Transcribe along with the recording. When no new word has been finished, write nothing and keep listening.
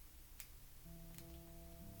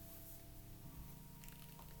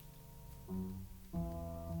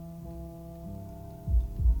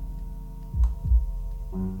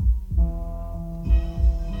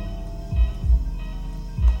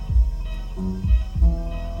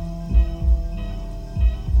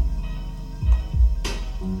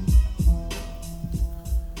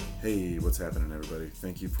What's happening, everybody?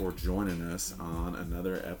 Thank you for joining us on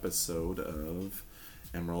another episode of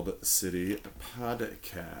Emerald City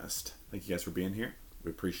Podcast. Thank you guys for being here.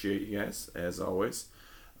 We appreciate you guys, as always.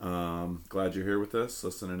 Glad you're here with us,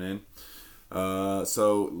 listening in.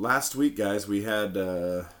 So last week, guys, we had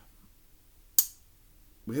some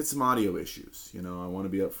audio issues. You know, I want to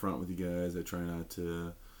be up front with you guys. I try not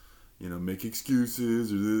to, make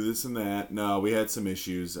excuses or this and that. No, we had some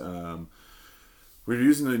issues. We're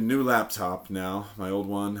using a new laptop now. My old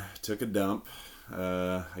one took a dump.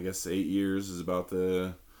 I guess 8 years is about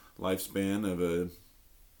the lifespan of a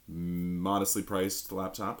modestly priced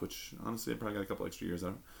laptop, which honestly I probably got a couple extra years out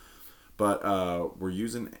of it. But we're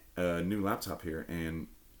using a new laptop here, and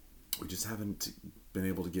we just haven't been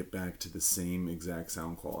able to get back to the same exact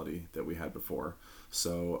sound quality that we had before.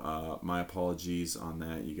 So my apologies on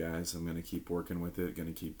that, you guys. I'm going to keep working with it,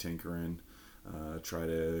 going to keep tinkering, try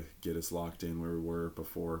to get us locked in where we were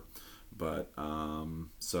before. But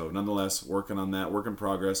so nonetheless, working on that, work in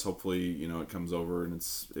progress. Hopefully, it comes over and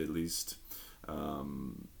it's at least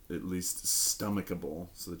stomachable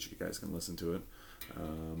so that you guys can listen to it.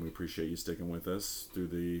 We appreciate you sticking with us through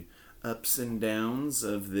the ups and downs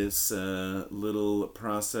of this little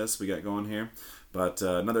process we got going here. But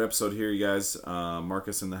another episode here, you guys.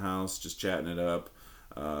 Marcus in the house, just chatting it up.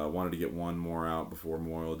 Wanted to get one more out before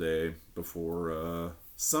Memorial Day, before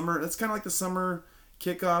summer. It's kind of like the summer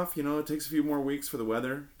kickoff. It takes a few more weeks for the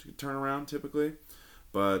weather to turn around typically.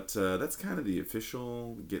 But that's kind of the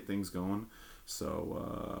official get things going.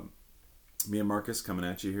 So me and Marcus coming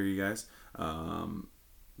at you here, you guys.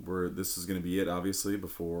 This is going to be it, obviously,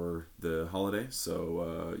 before the holiday.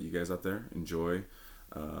 So you guys out there, enjoy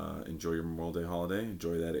your Memorial Day holiday.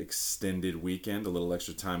 Enjoy that extended weekend, a little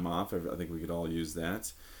extra time off. I think we could all use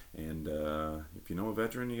that. And if you know a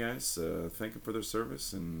veteran, you guys, thank them for their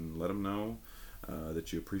service and let them know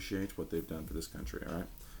that you appreciate what they've done for this country. All right?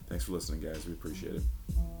 Thanks for listening, guys. We appreciate it.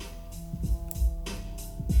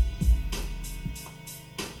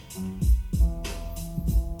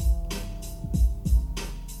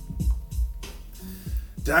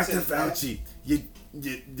 Dr. Fauci,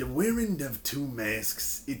 you're wearing of two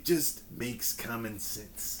masks. It just makes common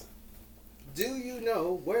sense. Do you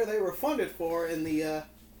know where they were funded for in the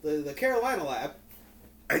Carolina lab?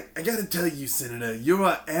 I gotta tell you, Senator, you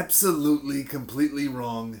are absolutely, completely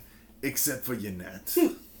wrong, except for you're not.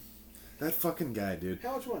 That fucking guy, dude.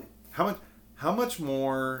 How much money?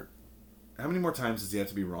 How many more times does he have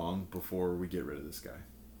to be wrong before we get rid of this guy?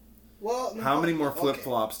 Well, no, how many more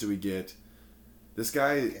flip-flops do we get? This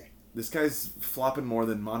guy's flopping more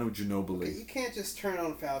than Manu Ginobili. Okay, you can't just turn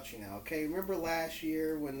on Fauci now, okay? Remember last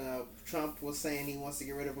year when Trump was saying he wants to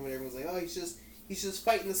get rid of him and everyone's like, oh, he's just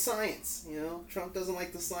fighting the science, Trump doesn't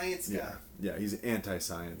like the science guy. Yeah, he's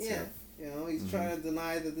anti-science. Yeah. He's trying to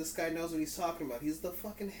deny that this guy knows what he's talking about. He's the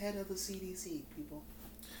fucking head of the CDC, people.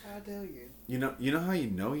 How dare you? You know how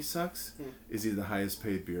you know he sucks? Is he the highest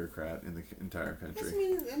paid bureaucrat in the entire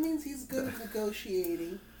country? That means he's good at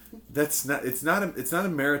negotiating. It's not a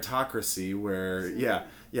meritocracy where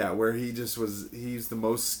where he's the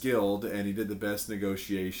most skilled and he did the best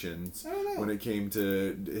negotiations when it came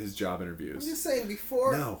to his job interviews. I'm just saying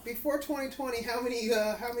before 2020, how many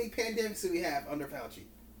pandemics did we have under Fauci?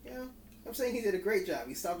 I'm saying he did a great job.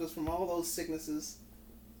 He stopped us from all those sicknesses.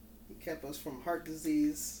 He kept us from heart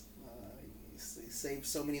disease. He saved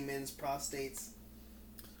so many men's prostates.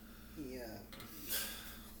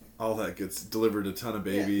 All that gets delivered a ton of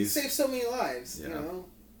babies. Yeah, he saved so many lives, and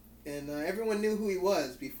everyone knew who he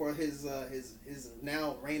was before his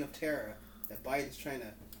now reign of terror that Biden's trying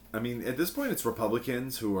to. I mean, at this point, it's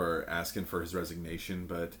Republicans who are asking for his resignation,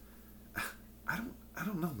 but I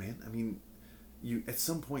don't know, man. I mean, at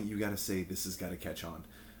some point you got to say this has got to catch on.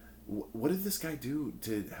 What did this guy do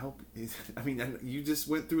to help? I mean, you just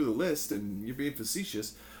went through the list and you're being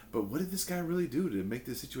facetious, but what did this guy really do to make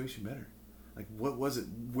the situation better? Like, what was it?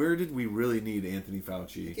 Where did we really need Anthony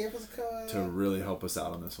Fauci to really help us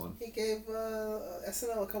out on this one? He gave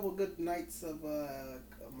SNL a couple good nights of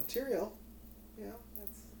material.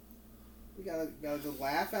 We got a good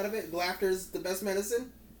laugh out of it. Laughter's the best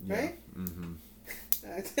medicine, right? Mm-hmm.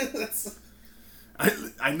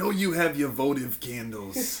 I know you have your votive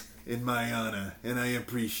candles in my honor, and I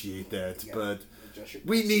appreciate that, but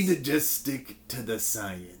we need to just stick to the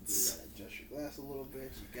science. Glass a little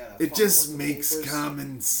bit. It just makes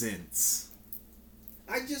common sense.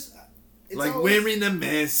 It's like wearing a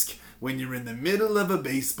mask when you're in the middle of a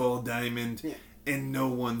baseball diamond and no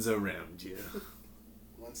one's around you.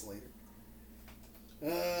 Months later.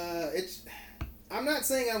 I'm not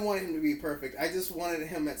saying I wanted him to be perfect. I just wanted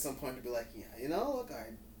him at some point to be like, look,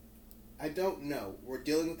 I don't know. We're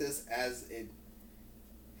dealing with this as it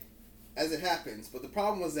happens, but the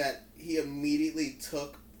problem was that he immediately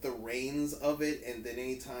took the reins of it, and then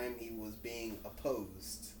anytime he was being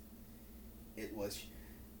opposed, it was,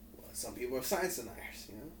 well, some people are science deniers,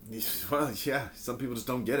 you know? Well, yeah, some people just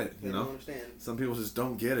don't get it, you They know? don't understand. Some people just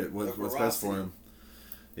don't get it, what's best for him.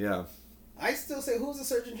 Yeah. I still say, who's the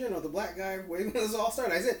Surgeon General? The black guy, when this all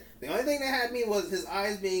started. I said, the only thing that had me was his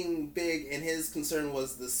eyes being big, and his concern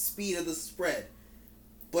was the speed of the spread.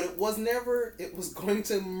 But it was never, it was going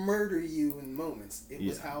to murder you in moments. It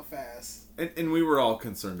was how fast. And we were all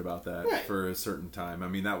concerned about that for a certain time. I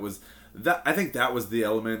mean, I think that was the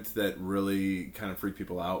element that really kind of freaked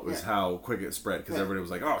people out, was how quick it spread. Because everybody was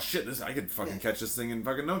like, oh shit, I could fucking catch this thing in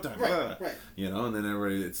fucking no time. Right. You know, and then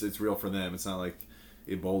everybody, it's real for them. It's not like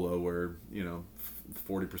Ebola where, you know,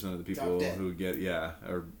 40% of the people who get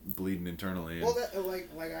are bleeding internally. Well, that,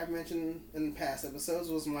 like I mentioned in past episodes,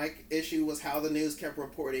 was my issue was how the news kept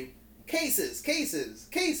reporting cases,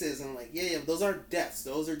 and I'm like, yeah, those aren't deaths.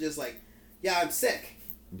 Those are just like, yeah, I'm sick.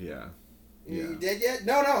 Yeah. You dead yet?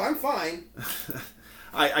 No, I'm fine.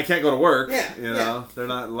 I can't go to work. Yeah. You know, they're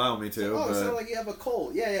not allowing me to. So, but... it sounds like you have a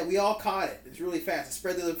cold. Yeah, we all caught it. It's really fast. It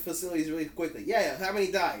spread to the facilities really quickly. Yeah. How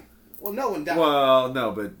many died? Well, no one died. Well,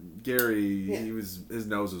 no, but Gary, his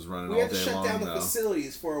nose was running all day long. We had to shut down the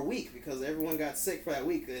facilities for a week because everyone got sick for that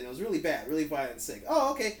week, and it was really bad, really violent sick. Oh,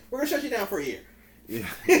 okay, we're gonna shut you down for a year.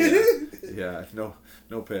 Yeah.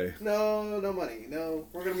 No pay. No money. No,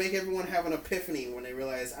 we're gonna make everyone have an epiphany when they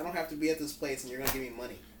realize I don't have to be at this place, and you're gonna give me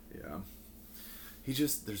money. Yeah.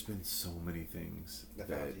 There's been so many things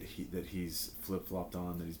that he's flip flopped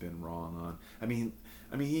on, that he's been wrong on. I mean,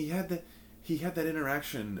 he had that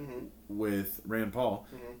interaction with Rand Paul,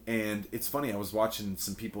 and it's funny. I was watching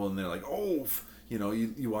some people, and they're like, "Oh, you know,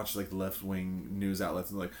 you watch like the left wing news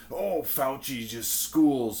outlets, and they're like, oh, Fauci just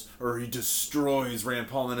schools or he destroys Rand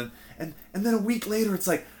Paul, and then a week later, it's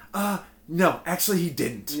like, no, actually he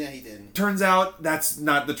didn't. Yeah, he didn't. Turns out that's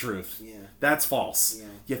not the truth. Yeah, that's false.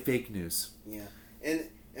 Yeah, fake news. Yeah, and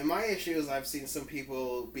my issue is I've seen some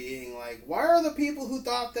people being like, why are the people who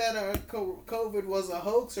thought that COVID was a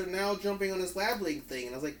hoax are now jumping on this lab leak thing?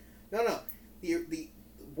 And I was like, no. The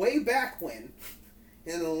way back when,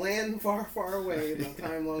 in a land far, far away, in a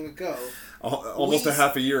time long ago, almost a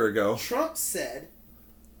half a year ago, Trump said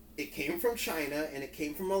it came from China and it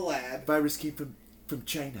came from a lab. Virus came from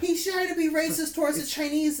China. He's trying to be racist towards the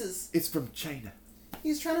Chineses. It's from China.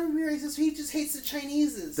 He's trying to be racist. He just hates the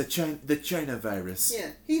Chineses. The China virus. Yeah,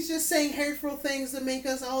 he's just saying hateful things that make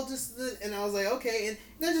us all just. And I was like, okay, and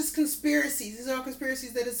they're just conspiracies. These are all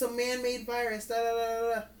conspiracies. That it's a man-made virus. Da da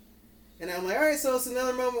da da. And I'm like, all right, so it's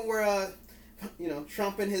another moment where,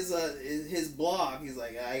 Trump in his blog, he's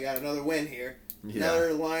like, I got another win here. Yeah.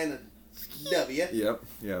 Another line of W. Yep.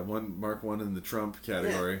 Yeah. Mark one in the Trump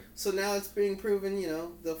category. Yeah. So now it's being proven,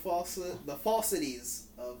 the falsities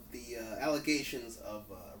of the allegations of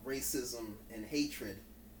racism and hatred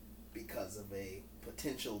because of a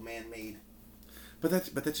potential man-made. But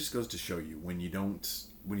that just goes to show you when you don't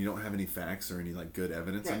have any facts or any like good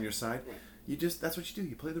evidence on your side. Right. That's what you do.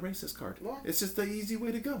 You play the racist card. Well, it's just the easy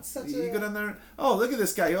way to go. You go down there. Oh, look at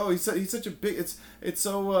this guy. Oh, he's such a big. It's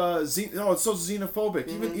so it's so xenophobic.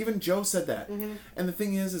 Mm-hmm. Even Joe said that. Mm-hmm. And the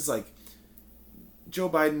thing is like, Joe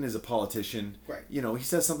Biden is a politician. Right. He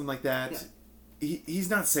says something like that. Yeah. He's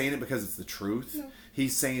not saying it because it's the truth. No.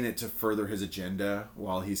 He's saying it to further his agenda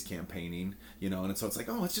while he's campaigning. And so it's like,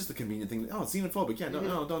 oh, it's just a convenient thing. Oh, it's xenophobic. Yeah,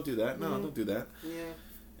 no, don't do that. No, don't do that. Yeah.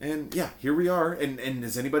 And here we are. And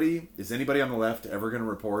is anybody on the left ever going to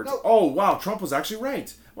report? Nope. Oh wow, Trump was actually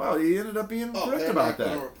right. Wow, he ended up being correct about that. They're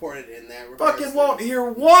not going to report it in that. Fucking won't hear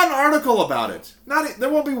one article about it. There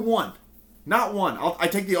won't be one. Not one. I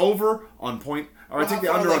take the over on point, or I take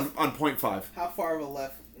the under on 0.5. How far of a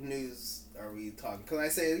left news are we talking? Because I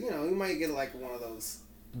say, we might get like one of those.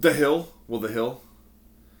 The Hill. Will The Hill?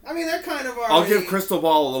 I mean, they're kind of already... I'll give Crystal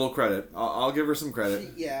Ball a little credit. I'll give her some credit.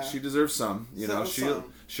 She deserves some.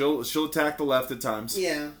 She'll attack the left at times.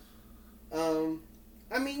 Yeah.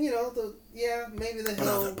 I mean, maybe The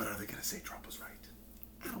Hill... But are they going to say Trump was right?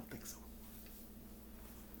 I don't think so.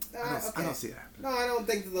 I don't see it happening. No, I don't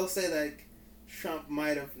think that they'll say that Trump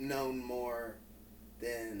might have known more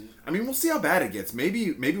than... I mean, we'll see how bad it gets.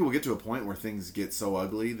 Maybe we'll get to a point where things get so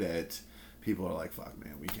ugly that people are like, fuck,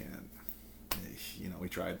 man, we can't. We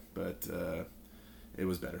tried, but it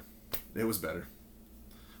was better. It was better.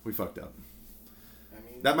 We fucked up. I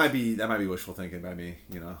mean, that might be wishful thinking by me.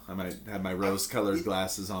 I might have my rose-colored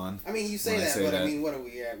glasses on. I mean, you say that, I mean, what are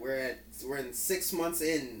we at? We're in 6 months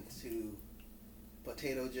into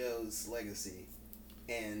Potato Joe's legacy,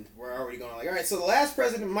 And we're already going like, all right, so the last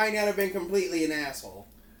president might not have been completely an asshole.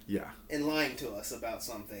 Yeah. And lying to us about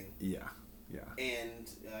something. Yeah. Yeah.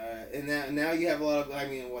 And now you have a lot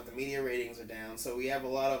of, the media ratings are down, so we have a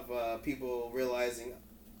lot of people realizing,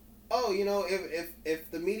 oh,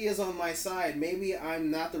 if the media's on my side, maybe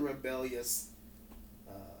I'm not the rebellious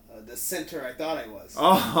dissenter I thought I was.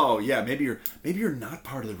 Oh, yeah, maybe you're not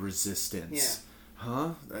part of the resistance. Yeah.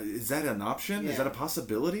 Huh? Is that an option? Yeah. Is that a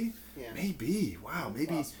possibility? Yeah. Maybe. Wow.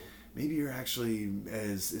 Maybe you're actually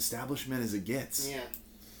as establishment as it gets. Yeah.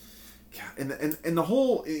 Yeah. And the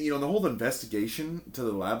whole the whole investigation to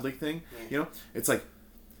the lab leak thing. Yeah. It's like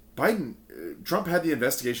Trump had the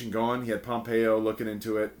investigation going. He had Pompeo looking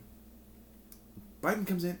into it. Biden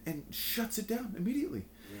comes in and shuts it down immediately.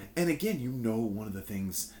 And again, one of the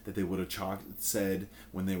things that they would have said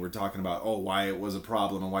when they were talking about, why it was a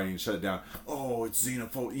problem and why you shut it down. Oh, it's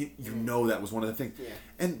xenophobic. You know that was one of the things. Yeah.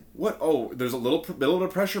 And what? Oh, there's a little bit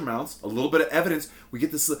of pressure mounts, a little bit of evidence. We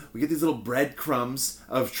get these little breadcrumbs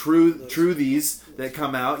of truthies that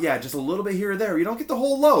come out. Yeah, just a little bit here or there. You don't get the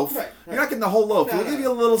whole loaf. Right. You're not getting the whole loaf. We'll give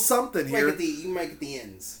you a little something here. You might get the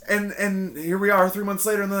ends. And here we are 3 months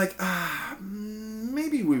later, and they're like,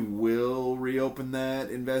 maybe we will reopen that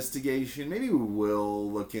investigation. Maybe we will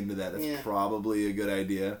look into that. That's probably a good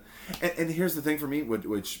idea. And here's the thing for me,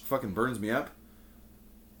 which fucking burns me up.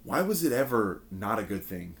 Why was it ever not a good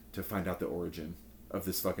thing to find out the origin of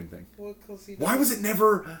this fucking thing? Well, why was it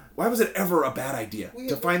ever a bad idea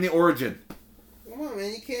to find the origin? Come on,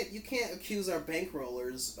 man! You can't accuse our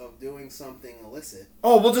bankrollers of doing something illicit.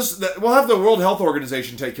 Oh, we'll have the World Health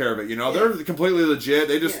Organization take care of it. They're completely legit.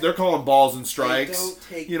 They're calling balls and strikes.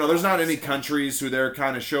 There's not any countries who they're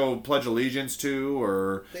kind of show pledge allegiance to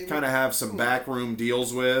or kind of have some backroom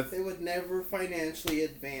deals with. They would never financially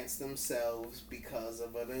advance themselves because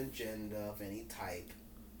of an agenda of any type.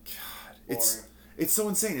 God, it's so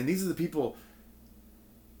insane. And these are the people.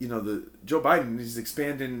 The Joe Biden, he's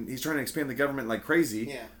trying to expand the government like crazy.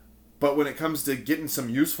 Yeah. But when it comes to getting some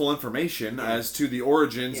useful information as to the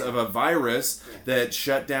origins of a virus that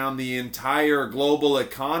shut down the entire global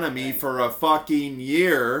economy for a fucking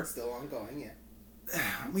year. Still ongoing,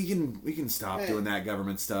 We can stop doing that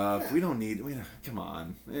government stuff. Yeah. We don't need. Come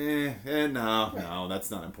on. No, that's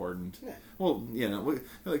not important. Yeah. Well,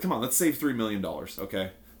 come on. Let's save $3 million.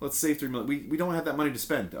 Okay. Let's save $3 million. We don't have that money to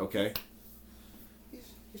spend. Okay.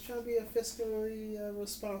 He's trying to be a fiscally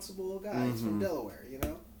responsible guy. He's from Delaware,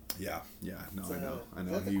 Yeah. No, I know. Is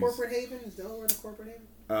that the corporate haven? Is Delaware the corporate haven?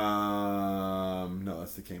 No,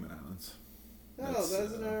 that's the Cayman Islands. No,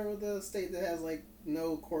 isn't there the state that has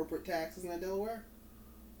no corporate taxes in that Delaware?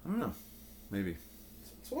 I don't know. Maybe.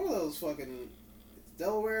 It's one of those fucking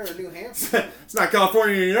Delaware or New Hampshire. It's not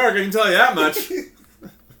California or New York. I can tell you that much. No,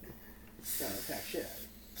 tax shit out of it.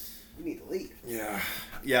 You need to leave.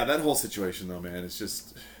 Yeah, that whole situation though, man, it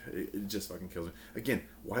just fucking kills me. Again,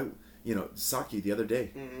 why, Psaki the other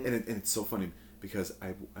day, and it's so funny because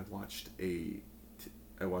I watched a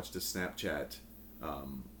Snapchat,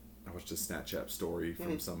 story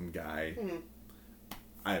from some guy.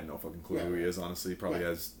 I have no fucking clue who he is, honestly. He probably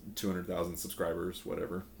has 200,000 subscribers,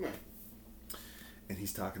 whatever. Right. And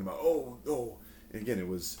he's talking about and again it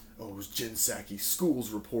was Jen Psaki,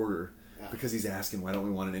 schools reporter. Because he's asking, why don't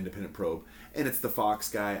we want an independent probe? And it's the Fox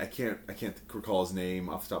guy. I can't recall his name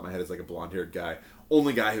off the top of my head. It's like a blonde-haired guy.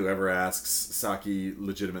 Only guy who ever asks Psaki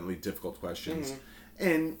legitimately difficult questions.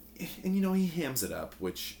 And he hams it up,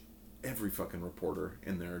 which every fucking reporter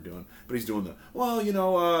in there are doing. But he's doing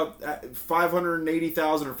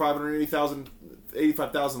 580,000 or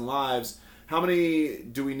 85,000 lives. How many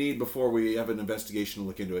do we need before we have an investigation to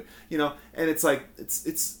look into it? And it's like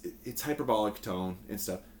it's hyperbolic tone and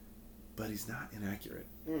stuff. But he's not inaccurate.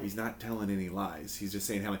 He's not telling any lies. He's just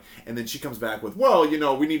saying how many. And then she comes back with,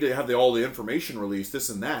 we need to have all the information released, this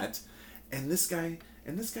and that. And this guy's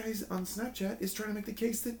on Snapchat is trying to make the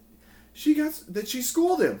case that she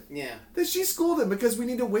schooled him. Yeah. That she schooled him because we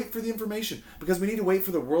need to wait for the information. Because we need to wait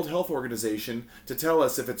for the World Health Organization to tell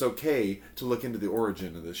us if it's okay to look into the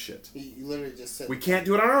origin of this shit. He literally just said... We can't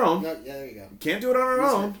do it on our own. No, yeah, there you go. Can't do it on our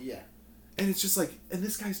own. Yeah. And it's just like, and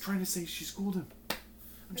this guy's trying to say she schooled him.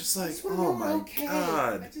 I'm just like, oh my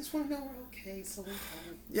God. I just want to know we're okay, so we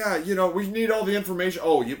Yeah, we need all the information.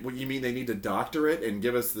 Oh, you mean they need to doctor it and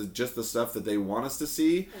give us just the stuff that they want us to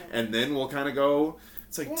see, and then we'll kind of go...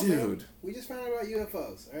 It's like, dude... Man, we just found out about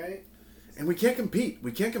UFOs, alright? And we can't compete.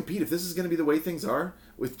 We can't compete if this is going to be the way things are.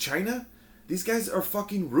 With China, these guys are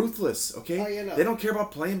fucking ruthless, okay? Oh, yeah, no. They don't care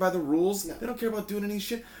about playing by the rules. No. They don't care about doing any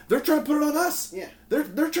shit. They're trying to put it on us. Yeah. They're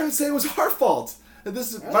trying to say it was our fault. That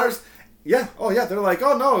this virus... Yeah. Oh, yeah. They're like,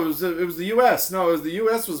 oh no, it was the U.S. No, it was the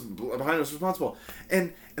U.S. was behind us responsible.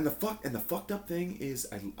 And the fucked up thing is,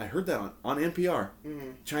 I heard that on NPR. Mm-hmm.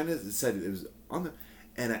 China said it was on the,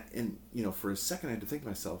 and for a second I had to think to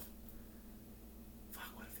myself, fuck,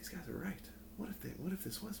 what if these guys are right? What if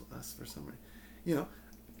this was us for some reason?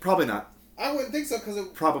 Probably not. I wouldn't think so, because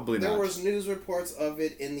probably there was news reports of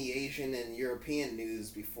it in the Asian and European news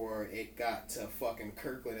before it got to fucking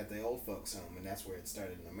Kirkland at the old folks' home, and that's where it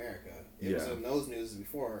started in America. It was in those news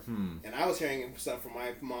before, and I was hearing stuff from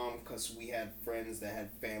my mom because we had friends that had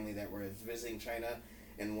family that were visiting China,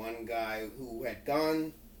 and one guy who had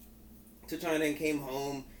gone to China and came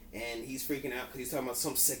home, and he's freaking out because he's talking about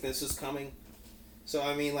some sickness is coming. So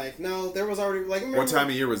I mean, like, no, there was already like. Remember, what time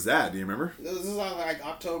of year was that? Do you remember? This is like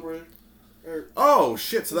October. Oh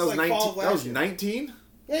shit! So that was 19. That was 19.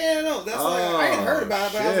 Yeah, no, that's I had heard about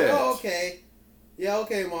it, but I was like, oh, okay, yeah,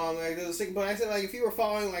 okay, mom. Like, there was sick, but I said, like, if you were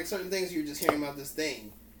following like certain things, you were just hearing about this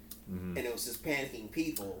thing, and it was just panicking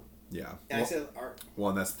people. Yeah. And I said, well,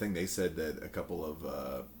 and that's the thing. They said that a couple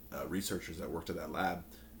of researchers that worked at that lab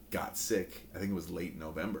got sick. I think it was late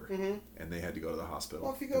November, and they had to go to the hospital.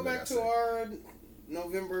 Well, if you go back to our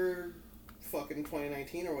November, fucking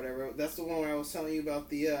 2019 or whatever, that's the one where I was telling you about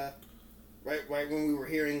the. Right when we were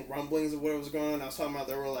hearing rumblings of what was going on, I was talking about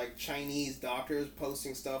there were like Chinese doctors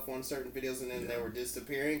posting stuff on certain videos and then they were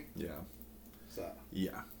disappearing. Yeah. So.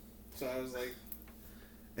 Yeah. So I was like.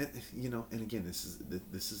 And and again,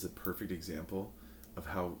 this is a perfect example of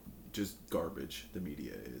how just garbage the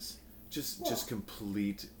media is. Just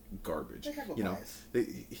complete garbage. They have a bias.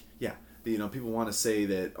 People want to say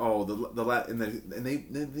that and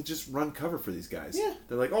they just run cover for these guys. Yeah.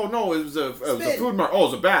 They're like, oh no, it was a food mark. Oh,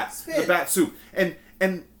 it was a bat. Spin. It was a bat soup. And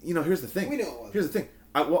here's the thing. We know it was. Here's the thing.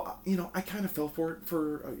 I kind of fell for it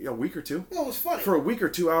for a week or two. No, it was funny. For a week or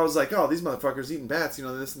two, I was like, oh, these motherfuckers eating bats,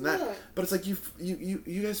 this and that. Yeah. But it's like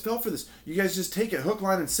you guys fell for this. You guys just take it hook,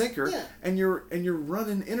 line, and sinker, and you're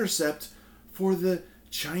running intercept for the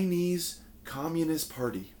Chinese Communist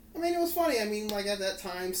Party. I mean, it was funny. I mean, like, at that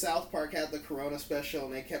time, South Park had the Corona special,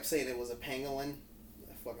 and they kept saying it was a pangolin,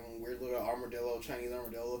 a fucking weird little Chinese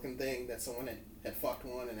armadillo-looking thing that someone had fucked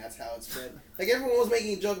one, and that's how it spread. Like, everyone was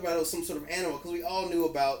making a joke about it was some sort of animal, because we all knew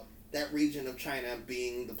about that region of China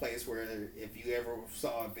being the place where if you ever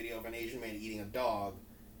saw a video of an Asian man eating a dog,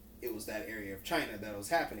 it was that area of China that was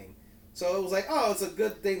happening. So it was like, oh, it's a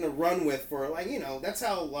good thing to run with for, like, that's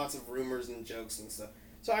how lots of rumors and jokes and stuff.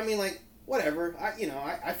 So, I mean, like, whatever.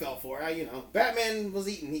 I fell for it. Batman was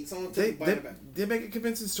eating. Someone took a bite of it. They make a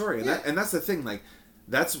convincing story, and that's the thing. Like,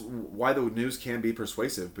 that's why the news can be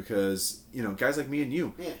persuasive, because guys like me and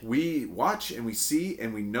you, we watch and we see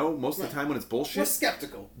and we know most of the time when it's bullshit. We're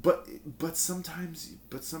skeptical, but sometimes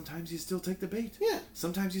you still take the bait. Yeah.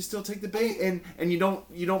 Sometimes you still take the bait, and you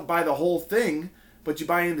don't buy the whole thing. But you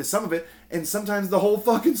buy into some of it, and sometimes the whole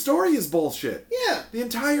fucking story is bullshit. Yeah. The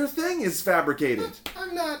entire thing is fabricated.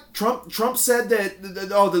 I'm not... Trump said that,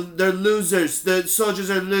 they're losers. The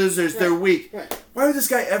soldiers are losers. Right. They're weak. Right. Why would this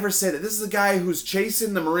guy ever say that? This is a guy who's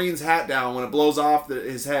chasing the Marine's hat down when it blows off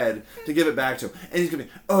his head to give it back to him. And he's going to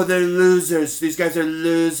be, they're losers. These guys are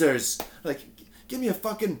losers. Like, give me a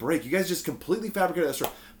fucking break. You guys just completely fabricated that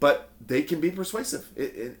story. But they can be persuasive,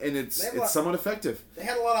 and it's somewhat effective. They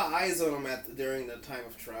had a lot of eyes on them during the time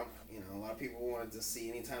of Trump. A lot of people wanted to see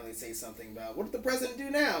anytime they say something about, what did the president do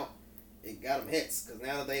now? It got them hits, because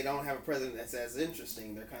now that they don't have a president that's as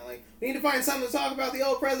interesting, they're kind of like, we need to find something to talk about the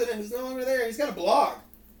old president who's no longer there. He's got a blog.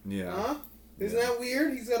 Yeah. Huh? Isn't that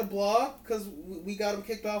weird? He's got a blog, because we got him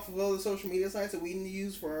kicked off of all the social media sites that we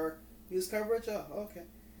use for our news coverage. Oh, okay.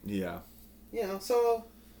 Yeah. So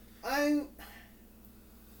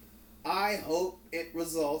I hope it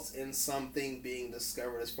results in something being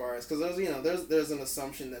discovered as far as, because there's an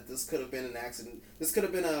assumption that this could have been an accident. This could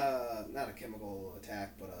have been not a chemical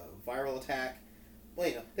attack, but a viral attack.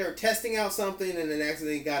 Well, they were testing out something and an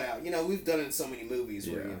accident got out. We've done it in so many movies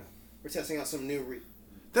where we're testing out some new.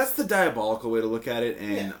 That's the diabolical way to look at it,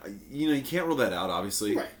 and you can't rule that out,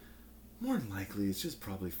 obviously. Right. More than likely, it's just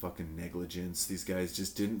probably fucking negligence. These guys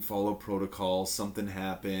just didn't follow protocol. Something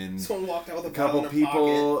happened. Someone walked out with a couple bottle in their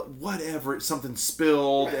people, pocket. whatever. Something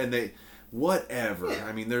spilled, Right. and they, whatever. Yeah.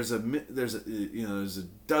 I mean, there's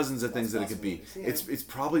dozens of things that it could be. Yeah. It's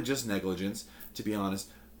probably just negligence, to be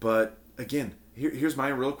honest. But again, here's my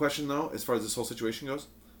real question though, as far as this whole situation goes.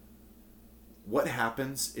 What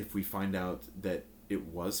happens if we find out that it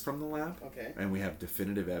was from the lab? Okay. And we have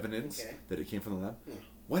definitive evidence that it came from the lab? Yeah.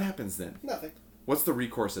 What happens then? Nothing. What's the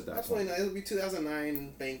recourse at that point? Absolutely not. It'll be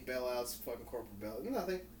 2009 bank bailouts, fucking corporate bailouts.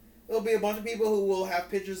 Nothing. there'll be a bunch of people who will have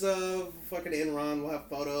pictures of fucking Enron. Will have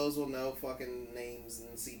photos. Will know fucking names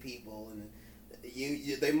and see people and.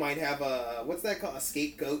 They might have a what's that called, a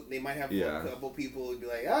scapegoat. They might have a couple people who'd be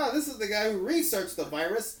like, this is the guy who researched the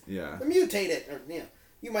virus to mutate it, or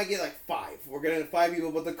you might get like 5. We're gonna have 5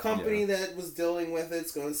 people, but the company that was dealing with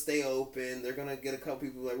it's gonna stay open. They're gonna get a couple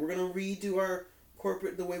people like, we're gonna redo our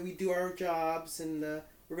corporate the way we do our jobs, and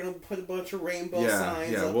we're gonna put a bunch of rainbow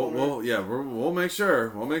signs. We'll make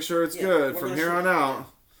sure it's good from here on out.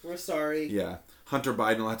 We're sorry. Yeah. Hunter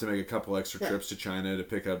Biden will have to make a couple extra trips to China to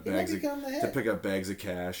pick up bags of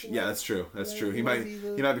cash. Yeah, that's true. That's true. He might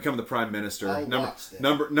become the prime minister.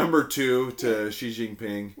 Number 2 to Xi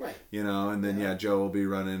Jinping. Right. And then Joe will be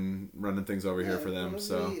running things over here for them.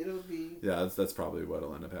 It'll be that's probably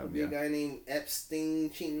what'll end up happening. It'll be a guy named Epstein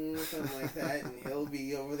Ching or something like that, and he'll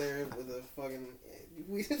be over there with a fucking.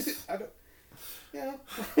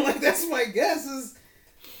 Like that's my guess is.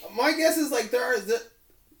 My guess is like there are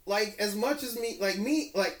like as much as me,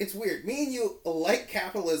 it's weird. Me and you like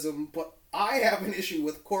capitalism, but I have an issue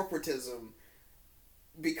with corporatism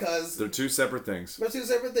because they're 2 separate things. But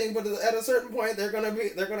at a certain point, they're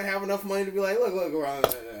gonna have enough money to be like, look,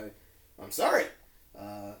 I'm sorry.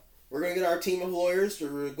 We're gonna get our team of lawyers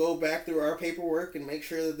to go back through our paperwork and make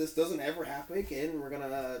sure that this doesn't ever happen again. We're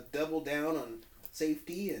gonna double down on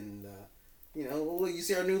safety and. You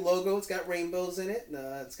see our new logo. It's got rainbows in it.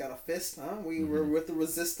 It's got a fist. We're with the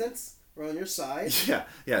resistance. We're on your side.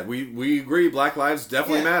 Yeah. We agree. Black lives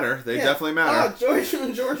definitely matter. They definitely matter.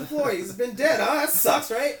 George Floyd. He's been dead. That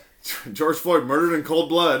sucks, right? George Floyd murdered in cold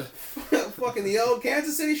blood. Fucking the old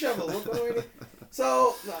Kansas City shovel.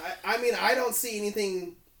 So, I don't see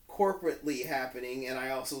anything corporately happening, and I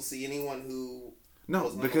also see anyone who. No,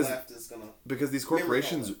 because these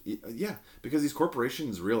corporations, because these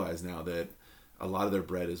corporations realize now that a lot of their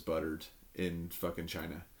bread is buttered in fucking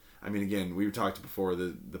China. I mean, again, we talked before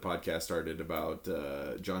the podcast started about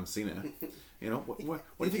John Cena. What do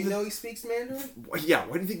you think? He speaks Mandarin? Yeah,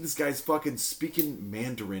 why do you think this guy's fucking speaking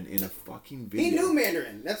Mandarin in a fucking video? He knew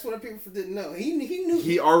Mandarin. That's what people didn't know. He knew.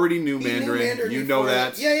 He already knew Mandarin. You know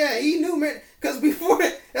that? Yeah, he knew Mandarin. Because before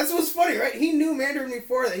it, that's what's funny, right? He knew Mandarin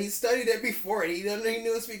before that. He studied it before it. He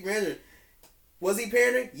knew to speak Mandarin. Was he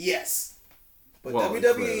pandering? Yes. But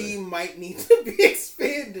WWE might need to be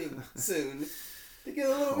expanding soon to get a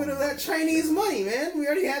little bit of that Chinese money, man. We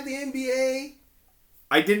already have the NBA.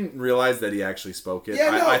 I didn't realize that he actually spoke it.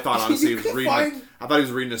 I thought honestly he was reading. I thought he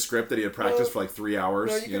was reading a script that he had practiced for like 3 hours.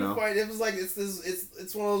 No, you couldn't find. It was like it's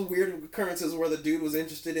one of those weird occurrences where the dude was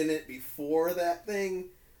interested in it before that thing,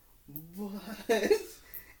 but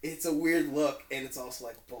it's a weird look, and it's also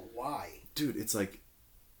like, but why, dude? It's like,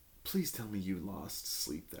 please tell me you lost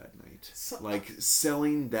sleep that night. Like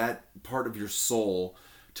selling that part of your soul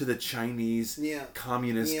to the Chinese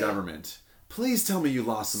communist government. Please tell me you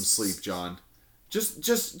lost some sleep, John. Just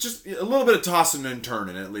a little bit of tossing and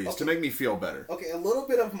turning at least to make me feel better. Okay, a little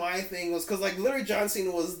bit of my thing was because like literally John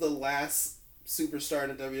Cena was the last superstar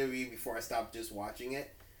in the WWE before I stopped just watching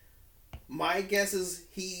it. My guess is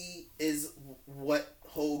he is what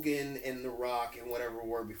Hogan and The Rock and whatever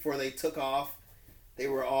were before they took off. They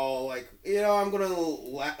were all like, I'm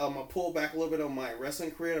gonna pull back a little bit on my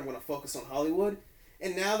wrestling career. I'm gonna focus on Hollywood.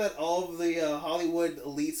 And now that all of the Hollywood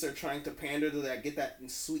elites are trying to pander to that, get that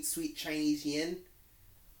sweet, sweet Chinese yen,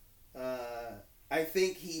 I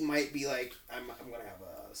think he might be like, I'm gonna have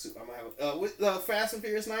with Fast and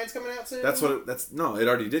Furious 9's coming out soon. It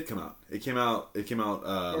already did come out. It came out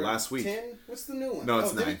last week. 10? What's the new one? No,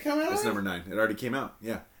 it's 9. Did it come out it's number 9. It already came out.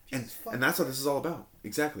 Yeah, and that's what this is all about.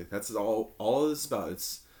 Exactly. That's all this is about.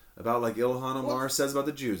 It's about like Ilhan Omar says about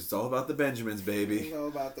the Jews. It's all about the Benjamins, baby. It's all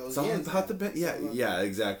about those. It's all about the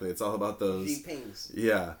exactly. It's all about those. Xi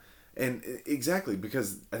Yeah, and exactly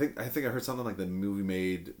because I think I heard something like the movie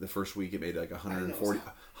made the first week it made like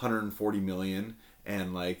 140 million,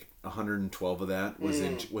 and like 112 of that was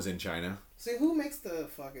in China. See, who makes the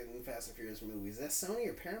fucking Fast and Furious movies? Is that Sony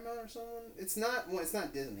or Paramount or someone? It's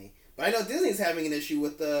not Disney. But I know Disney's having an issue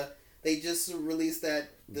with they just released the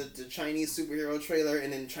Chinese superhero trailer,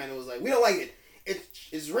 and then China was like, we don't like it.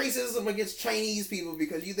 It's racism against Chinese people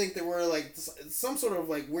because you think there were like some sort of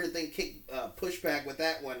like weird thing pushback with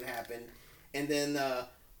that one happened, and then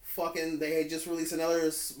they had just released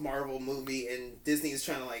another Marvel movie, and Disney is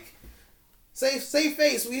trying to like save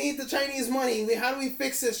face. We need the Chinese money. How do we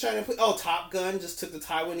fix this? Top Gun just took the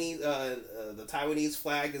Taiwanese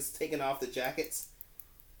flag is taken off the jackets.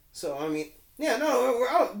 So I mean. Yeah, no,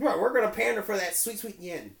 we're gonna pander for that sweet, sweet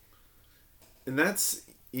yen. And that's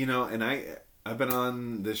and I've been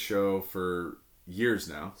on this show for years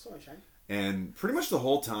now. Sorry, Shine. And pretty much the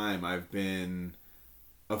whole time I've been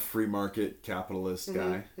a free market capitalist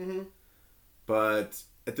guy. Mm-hmm. But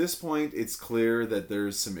at this point, it's clear that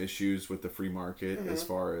there's some issues with the free market as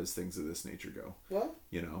far as things of this nature go. Well,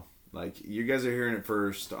 you know, like you guys are hearing it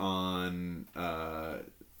first on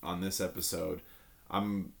this episode.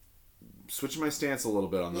 I'm switching my stance a little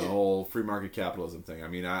bit on the whole free market capitalism thing. I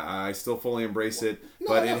mean, I still fully embrace it,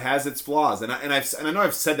 but it has its flaws, and I know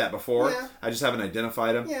I've said that before. Yeah. I just haven't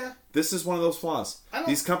identified them. Yeah. This is one of those flaws.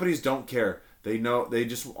 These companies don't care. They know they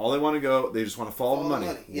just all they want to go. They just want to follow the money.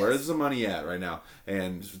 Yes. Where's the money at right now?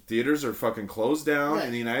 And theaters are fucking closed down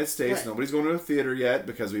in the United States. Right. Nobody's going to a theater yet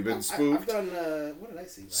because we've been spoofed. I've done. What did I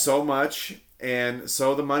see? Right? So much, and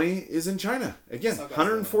so the money is in China again.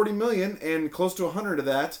 140 million, and close to 100 of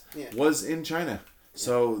that was in China.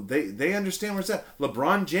 So they understand where it's at.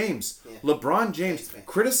 LeBron James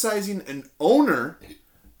criticizing an owner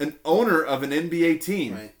of an NBA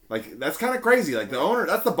team. Right. Like that's kind of crazy. Like the owner,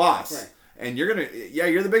 that's the boss. Right. And you're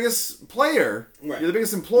the biggest player. Right. You're the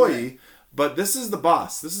biggest employee. Right. But this is the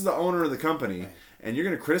boss. This is the owner of the company. Right. And you're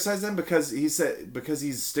gonna criticize them because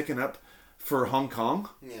he's sticking up for Hong Kong.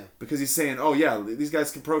 Yeah. Because he's saying, oh yeah, these guys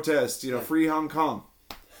can protest. You know, free Hong Kong.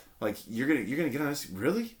 Like you're gonna get on this?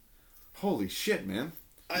 Really? Holy shit, man!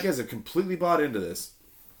 You guys have completely bought into this.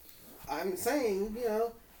 I'm saying,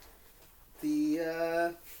 we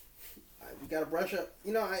gotta brush up.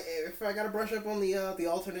 If I gotta brush up on the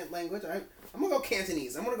alternate language, I'm gonna go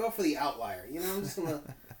Cantonese. I'm gonna go for the outlier. I'm just gonna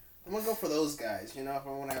I'm gonna go for those guys. If I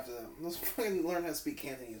want to have to let's fucking learn how to speak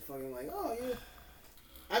Cantonese. Fucking like, oh yeah.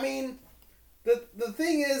 I mean, the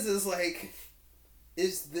thing is like,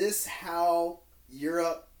 is this how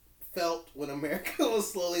Europe felt when America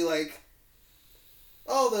was slowly like,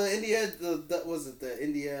 oh, the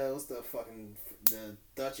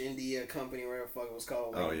Dutch India Company, whatever the fuck it was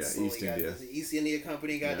called. Like, East India. The East India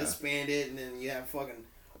Company got disbanded, and then you have fucking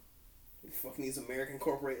these American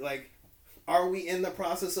corporate. Like, are we in the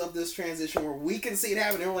process of this transition where we can see it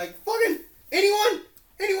happen? And we're like, fucking anyone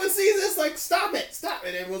sees this? Like, stop it.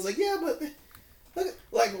 And everyone's like, yeah, but look,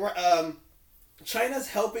 like, China's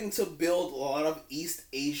helping to build a lot of East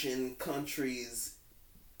Asian countries.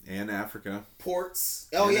 And Africa. Ports.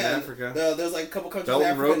 Oh, and Africa. There's like a couple countries in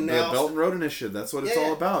Africa now. The Belt and Road Initiative. That's what it's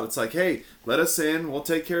all about. It's like, hey, let us in. We'll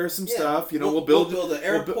take care of some stuff. We'll build an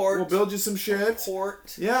airport. We'll build you some shit.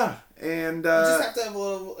 Port. Yeah. And you just have to have a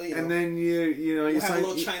little, and then you have sign a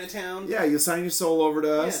little Chinatown. Yeah, you sign your soul over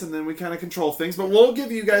to us, and then we kind of control things. But we'll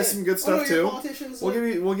give you guys some good stuff too.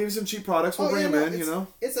 We'll give you some cheap products. We'll bring them in.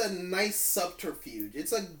 It's a nice subterfuge.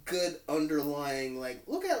 It's a good underlying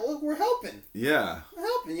look, we're helping. Yeah, we're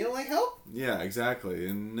helping. You don't like help? Yeah, exactly.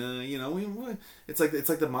 And it's like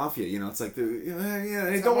the mafia. It's like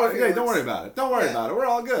hey, don't worry about it. Don't worry about it. We're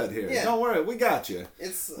all good here. Yeah. Don't worry. We got you.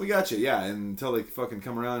 We got you. Yeah, until they fucking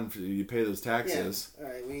come around. You pay those taxes. Yeah.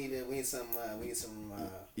 All right, we need some. We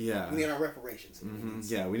need our reparations.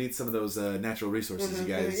 Mm-hmm. We need some of those natural resources, you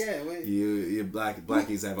guys. Yeah, you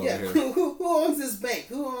blackies have over here. Who owns this bank?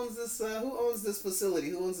 Who owns this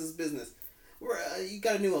facility? Who owns this business? You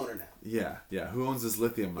got a new owner now. Yeah. Who owns this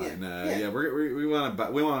lithium mine?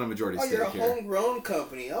 We want a majority stake here. Oh, you're a homegrown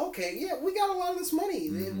company. Okay, yeah, we got a lot of this money.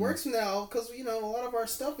 Mm-hmm. It works now because a lot of our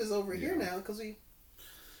stuff is over here now because we.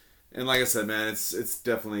 And like I said, man, it's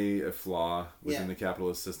definitely a flaw within the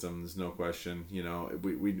capitalist system. There's no question.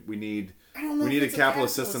 We need a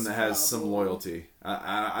capitalist system that has some loyalty.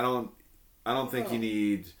 I don't think you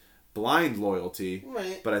need blind loyalty,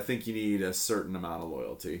 right? But I think you need a certain amount of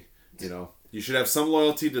loyalty. You should have some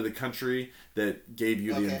loyalty to the country that gave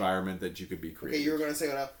you the environment that you could be creating. Okay, you were going to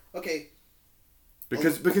say okay.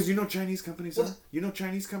 Because Chinese companies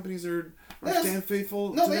Chinese companies are stand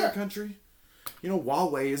faithful to their country.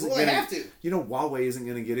 Huawei isn't going to. Have to. Huawei isn't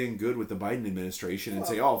going to get in good with the Biden administration and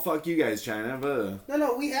say, "Oh, fuck you guys, China."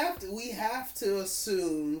 No, we have to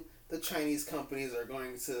assume the Chinese companies are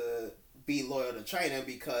going to be loyal to China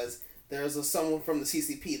because there's someone from the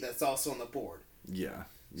CCP that's also on the board. Yeah.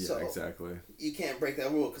 Yeah, so exactly. You can't break that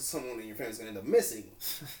rule because someone in your family is going to end up missing.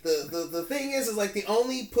 The thing is like the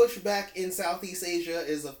only pushback in Southeast Asia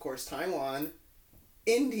is, of course, Taiwan,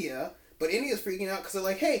 India. But India's freaking out because they're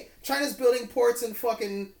like, hey, China's building ports in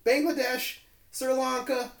fucking Bangladesh, Sri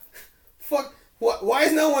Lanka. Fuck, why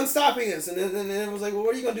is no one stopping us? And then it was like, well,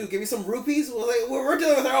 what are you going to do? Give me some rupees? Well, we're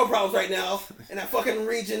dealing with our own problems right now in that fucking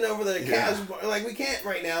region over there. Like, we can't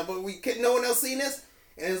right now, but no one else seeing this?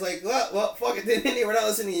 And it's like, well, fuck it, then India, we're not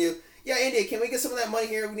listening to you. Yeah, India, can we get some of that money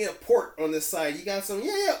here? We need a port on this side. You got some?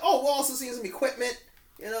 Yeah. Oh, we'll also send you some equipment.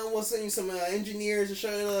 We'll send you some engineers to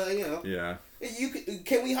show you, Yeah.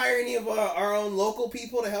 Can we hire any of our own local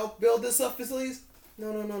people to help build this facilities?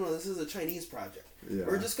 No. This is a Chinese project. Yeah.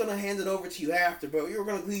 We're just gonna hand it over to you after, but you're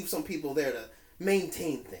gonna leave some people there to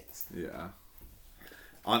maintain things. Yeah.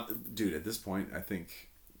 Dude, at this point, I think,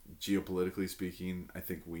 geopolitically speaking, I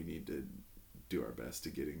think we need to do our best to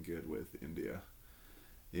get in good with India.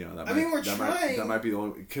 You know, we're trying. That might be the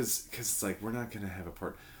only, because it's like we're not gonna have a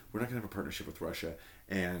partnership with Russia,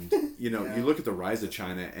 and you know, you look at the rise of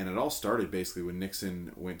China, and it all started basically when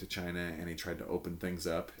Nixon went to China and he tried to open things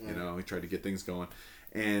up. You know, he tried to get things going,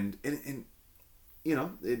 and you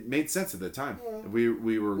know, it made sense at the time. We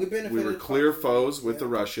were clear foes with the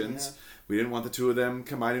Russians. Yeah. We didn't want the two of them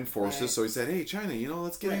combining forces, so he said, "Hey, China, you know,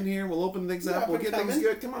 let's get in here. We'll open things up. We'll get things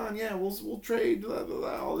good. Come on, we'll trade, blah, blah,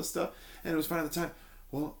 blah, all this stuff." And it was fine at the time.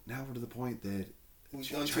 Well, now we're to the point that we've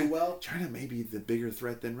done too well. China may be the bigger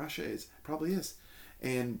threat than Russia is. Probably is.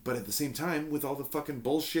 But at the same time, with all the fucking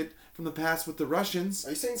bullshit from the past with the Russians... Are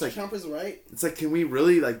you saying Trump is right? It's like, can we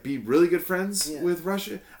really be really good friends with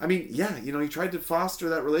Russia? I mean, yeah, you know, he tried to foster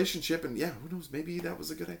that relationship, and who knows, maybe that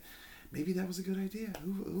was a good idea. Maybe that was a good idea.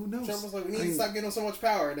 Who knows? Trump was like, we need to stop giving him so much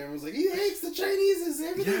power. And everyone was like, he hates the Chinese and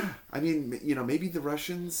everything. Yeah. I mean, you know, maybe the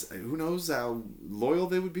Russians, who knows how loyal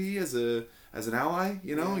they would be as an ally,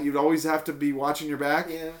 you know? You'd always have to be watching your back.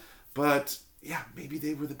 Yeah. But, maybe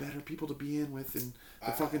they were the better people to be in with than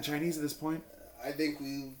the fucking Chinese at this point. I think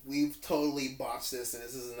we've totally botched this, and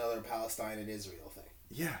this is another Palestine and Israel thing.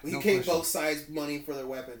 Yeah, we gave both sides money for their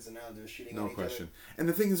weapons, and now they're shooting on each other. And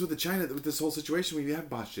the thing is with China, with this whole situation, we have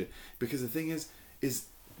botched it because the thing is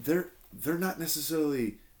they're not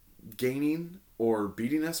necessarily gaining or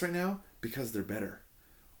beating us right now because they're better.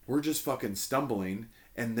 We're just fucking stumbling,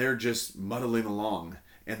 and they're just muddling along,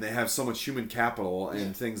 and they have so much human capital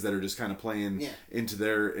and things that are just kind of playing into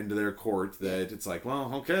their court that it's like,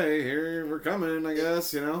 well, okay, here we're coming, I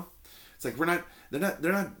guess, you know. It's like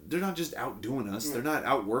they're not just outdoing us. They're not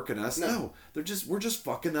outworking us. No, we're just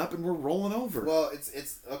fucking up and we're rolling over. Well,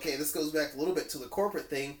 it's okay. This goes back a little bit to the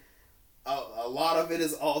corporate thing. A lot of it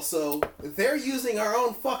is also they're using our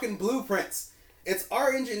own fucking blueprints. It's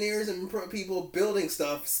our engineers and people building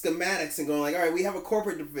stuff, schematics, and going like, all right, we have a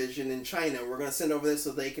corporate division in China. We're gonna send over this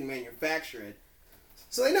so they can manufacture it.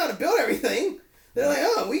 So they know how to build everything. They're like,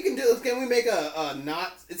 oh, we can do this. Can we make a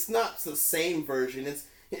not? It's not the same version.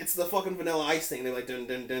 It's the fucking Vanilla Ice thing. They're like dun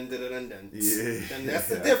dun dun dun dun dun. Yeah, and that's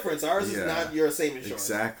the difference. Ours is not your same insurance.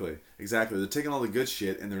 Exactly. They're taking all the good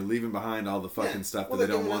shit and they're leaving behind all the fucking stuff that they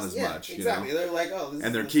don't want as much. Exactly. You know? They're like, oh,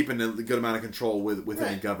 they're keeping a good amount of control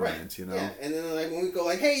within the government. You know. Yeah, and then like when we go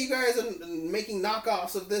like, hey, you guys are making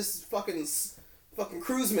knockoffs of this fucking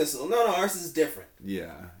cruise missile. No, ours is different.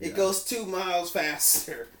 Yeah. It goes 2 miles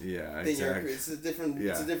faster. Yeah, exactly. It's a different.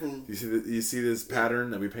 Yeah. It's a different. You see this pattern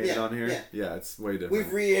that we painted on here? Yeah, it's way different.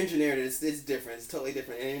 We've re-engineered it. It's different. It's totally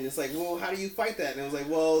different. And it's like, well, how do you fight that? And it was like,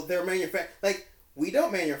 well, they're we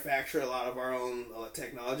don't manufacture a lot of our own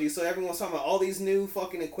technology. So everyone's talking about all these new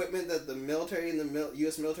fucking equipment that the military and the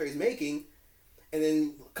U.S. military is making. And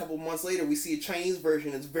then a couple months later, we see a Chinese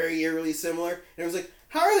version that's very eerily similar. And it was like,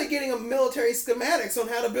 how are they getting a military schematics on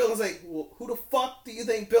how to build? It's like, well, who the fuck do you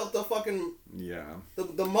think built the fucking... Yeah.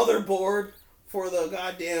 The motherboard for the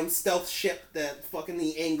goddamn stealth ship that fucking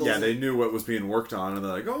the angles... Yeah, they knew what was being worked on, and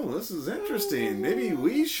they're like, oh, this is interesting. Maybe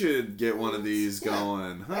we should get one of these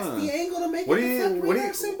going. Huh? That's the angle to make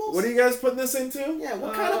it symbols? What are you guys putting this into? Yeah,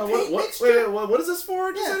 what kind of paint mixture? What is this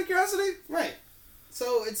for? Just out of curiosity? Right.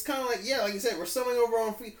 So it's kind of like, like you said, we're stumbling over our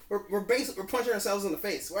own feet. We're punching ourselves in the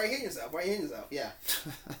face. Why are you hitting yourself? Yeah.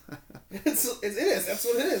 it is. That's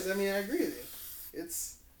what it is. I mean, I agree with you.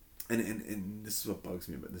 It's... And this is what bugs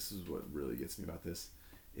me, but this is what really gets me about this,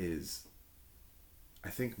 is I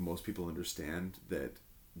think most people understand that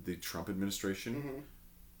the Trump administration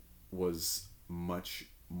was much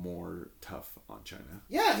more tough on China.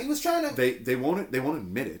 Yeah, he was trying to... They won't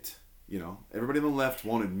admit it. You know, everybody on the left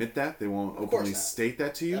won't admit that. They won't openly state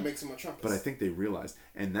that to you. That makes them a Trumpist. But I think they realize.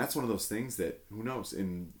 And that's one of those things that, who knows,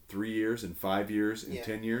 in 3 years, in 5 years, in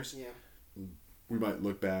 10 years, we might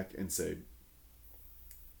look back and say,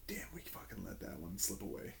 damn, we fucking let that one slip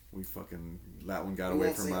away. That one got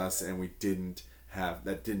away from us, and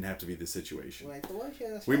that didn't have to be the situation. Like,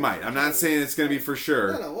 we might. I'm not saying it's going to be for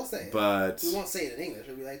sure. No, we'll say it. But we won't say it in English.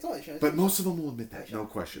 We'll be like, but most of them will admit that, no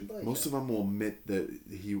question. Most of them will admit that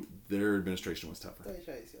their administration was tougher.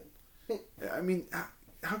 I mean,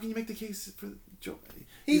 how can you make the case for Joe?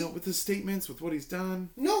 With his statements, with what he's done.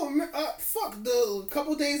 No, fuck the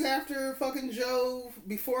couple days after fucking Joe,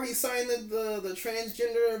 before he signed the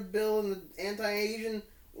transgender bill and the anti-Asian,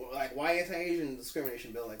 like why anti-Asian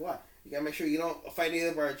discrimination bill? Like why? You gotta make sure you don't fight any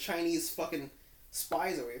of our Chinese fucking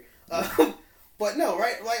spies over here. But no,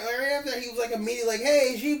 right after he was like immediately like,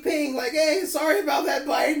 hey, Xi Jinping, like, hey, sorry about that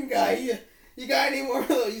Biden guy. You got any more?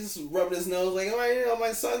 He just rubbed his nose like, oh,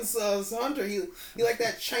 my son's Hunter. He like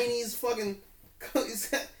that Chinese fucking,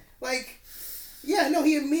 like, yeah, no.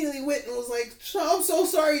 He immediately went and was like, I'm so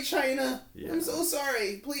sorry, China. Yeah. I'm so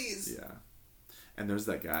sorry. Please. Yeah, and there's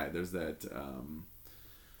that guy. There's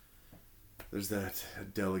that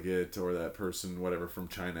delegate or that person, whatever, from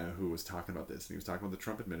China who was talking about this. And he was talking about the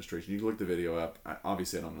Trump administration. You can look the video up.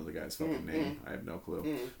 Obviously, I don't know the guy's fucking name. I have no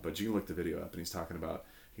clue. But you can look the video up, and he's talking about,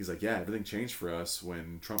 he's like, yeah, everything changed for us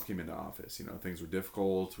when Trump came into office. You know, things were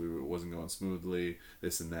difficult. It wasn't going smoothly,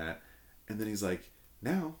 this and that. And then he's like,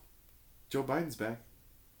 now, Joe Biden's back.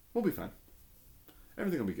 We'll be fine.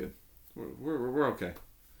 Everything will be good. We're okay.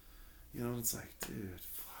 You know, it's like, dude,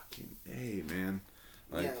 fucking A, man.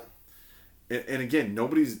 Like, yeah. And again,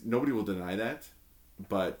 nobody will deny that,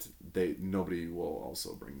 but nobody will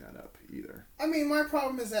also bring that up either. I mean, my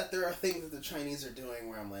problem is that there are things that the Chinese are doing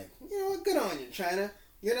where I'm like, you know what, good on you, China.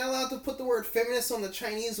 You're not allowed to put the word feminist on the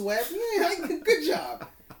Chinese web. Yeah, good job.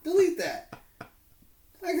 Delete that.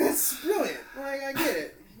 Like, that's brilliant. Like, I get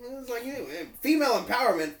it. It's like, you know, female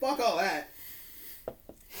empowerment, fuck all that.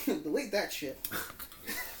 Delete that shit.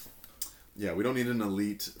 Yeah, we don't need an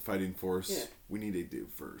elite fighting force. Yeah. We need a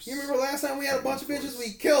dude first. You remember last time we had a bunch of bitches?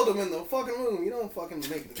 We killed them in the fucking room. You don't fucking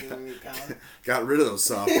make the game power. Got rid of those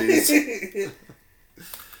softies.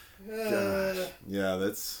 Yeah,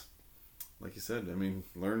 that's, like you said, I mean,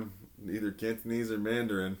 learn either Cantonese or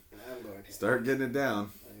Mandarin. I'm going to start getting it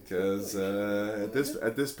down. Because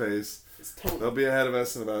at this pace, they'll be ahead of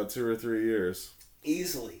us in about 2 or 3 years. Fucking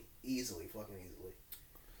easily.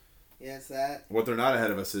 Yeah, it's that. What they're not ahead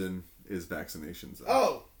of us in is vaccinations.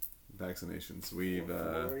 Oh. Vaccinations. We've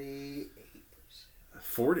 48%.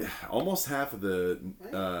 40, almost half of the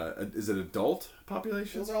is it adult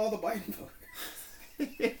population? Those are all the Biden voters.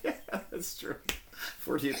 Yeah, that's true.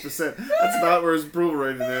 48%. That's about where his approval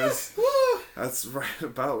rating is. That's right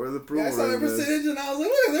about where the approval rating is. I saw the percentage and I was like,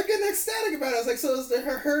 look, they're getting ecstatic about it. I was like, so is the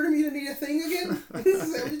herd immunity a thing again?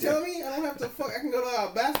 Is that what you're telling me? I don't have to I can go to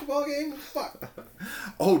a basketball game? Fuck.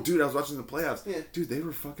 Oh, dude, I was watching the playoffs. Yeah. Dude, they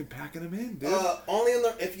were fucking packing them in, dude. Only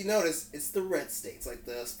if you notice, it's the red states. Like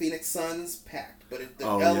the Phoenix Suns packed. But if the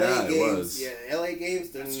LA games, LA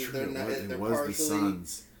games, they're not. They're partially. The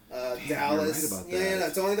Suns. Dallas. Right about that.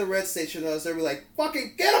 It's only the red station. They'll be like,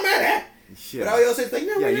 fucking get them in here! Yeah. But I also think,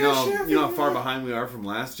 no, you know how far behind we are from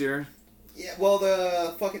last year? Yeah, well,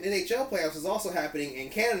 the fucking NHL playoffs is also happening, and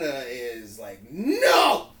Canada is like,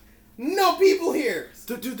 no people here.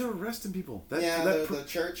 Dude, they're arresting people. The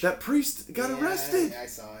church. That priest got arrested. Yeah, I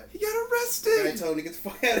saw it. He got arrested. The guy told him to get the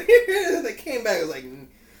fuck out of here. They came back. I was like... And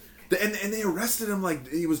they arrested him like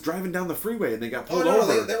he was driving down the freeway, and they got pulled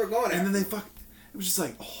over. They were going and then they fucked... It was just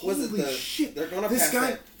like, holy shit. They're gonna pass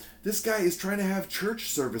that. This guy is trying to have church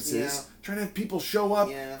services, trying to have people show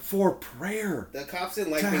up for prayer. The cops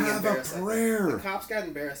didn't like being embarrassed. The cops got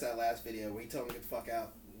embarrassed that last video where he told him to get the fuck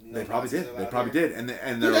out. They probably did.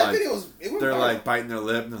 And they're like, they're like biting their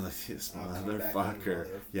lip and they're like, this motherfucker.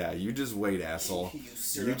 Yeah, you just wait, asshole.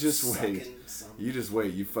 You just wait. You just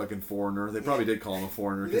wait, you fucking foreigner. They probably did call him a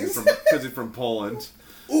foreigner because he's from Poland.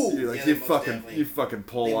 Ooh, you're like, you fucking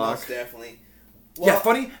Polak. Most definitely. Well, yeah,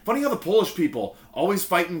 funny how the Polish people always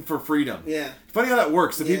fighting for freedom. Yeah. Funny how that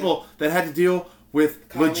works. The people that had to deal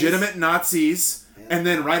with legitimate Nazis, and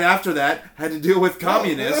then right after that had to deal with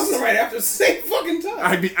communists. That wasn't right after the same fucking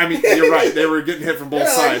time. I mean, you're right. They were getting hit from both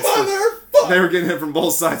sides. They were getting hit from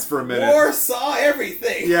both sides for a minute. Warsaw,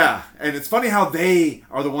 everything. Yeah, and it's funny how they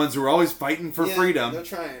are the ones who are always fighting for freedom. They're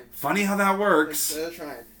trying. Funny how that works. They're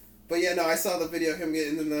trying. But yeah, no, I saw the video of him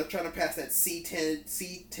getting, and they're trying to pass that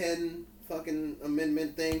C10 fucking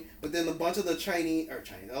amendment thing, but then a bunch of the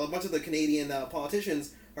Canadian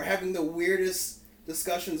politicians are having the weirdest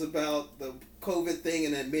discussions about the COVID thing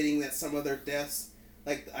and admitting that some of their deaths,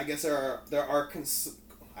 like I guess there are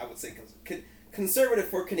conservative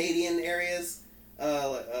for Canadian areas,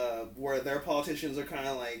 where their politicians are kind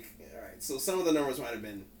of like, all right, so some of the numbers might have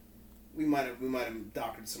been. We might have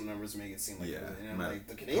doctored some numbers to make it seem like like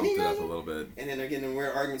the Canadian guys a little bit, and then they're getting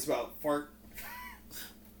weird arguments about fart.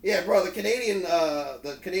 Yeah, bro, the Canadian,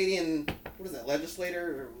 what is that,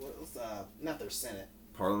 legislator? Or what's, not their Senate.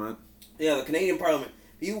 Parliament? Yeah, the Canadian Parliament.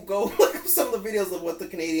 You go look up some of the videos of what the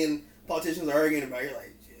Canadian politicians are arguing about, you're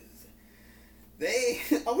like, we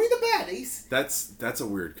the baddies. That's a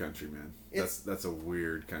weird country, man. That's a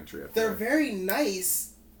weird country. They're very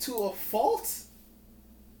nice to a fault,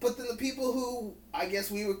 but then the people who, I guess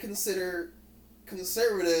we would consider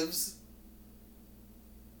conservatives,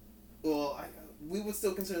 well, we would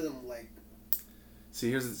still consider them like See,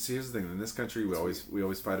 here's the thing. In this country, we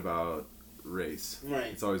always fight about race. Right.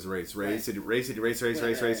 It's always race. Right. Race,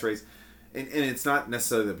 race. And it's not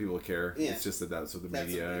necessarily that people care. Yeah. It's just that's what the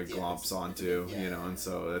media glomps onto, and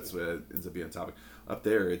so that's what ends up being a topic. Up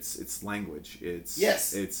there, it's language. It's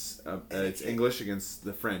English against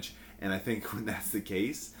the French, and I think when that's the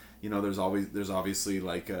case, there's obviously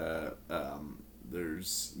like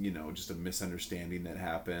there's just a misunderstanding that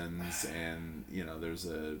happens, and there's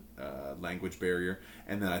a language barrier,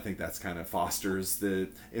 and then I think that's kind of fosters the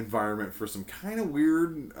environment for some kind of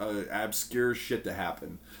weird obscure shit to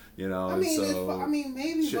happen. Maybe,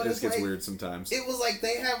 shit but just gets like, weird sometimes. It was like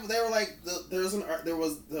they were like there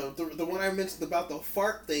was the one I mentioned about the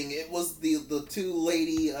fart thing. It was the two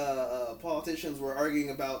lady politicians were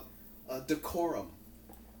arguing about decorum.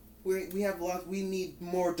 We need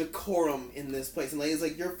more decorum in this place. And ladies,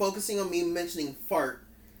 like, you're focusing on me mentioning fart,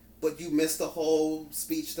 but you missed the whole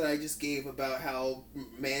speech that I just gave about how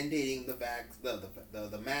mandating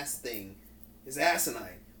the mask thing is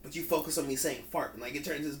asinine. But you focus on me saying fart, and like it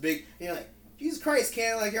turns this big. And you're like, Jesus Christ,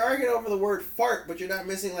 Ken! Like, you're arguing over the word fart, but you're not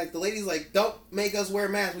missing like the ladies like, don't make us wear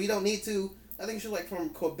masks. We don't need to. I think she's like from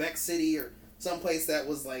Quebec City or someplace that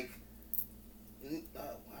was like, I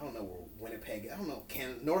don't know where Winnipeg. I don't know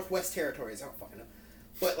Northwest Territories. I don't fucking know.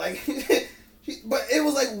 But like, but it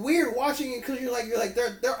was like weird watching it because you're like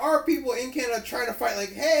there are people in Canada trying to fight.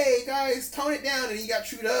 Like, hey guys, tone it down. And you got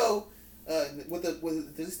Trudeau, does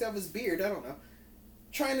he still have his beard? I don't know.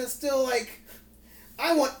 Trying to still like,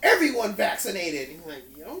 I want everyone vaccinated. And like,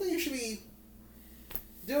 I don't think you should be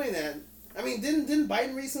doing that. I mean, didn't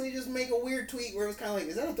Biden recently just make a weird tweet where it was kind of like,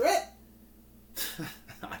 is that a threat?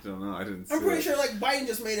 I don't know. I didn't. I'm pretty sure like Biden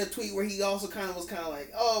just made a tweet where he also was kind of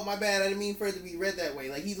like, oh my bad, I didn't mean for it to be read that way.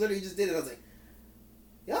 Like he literally just did it. I was like,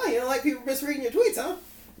 yeah, you don't like people misreading your tweets, huh?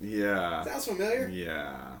 Yeah. Sounds familiar.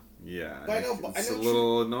 Yeah. But it's a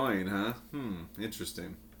little annoying, huh?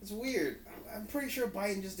 Interesting. It's weird. I'm pretty sure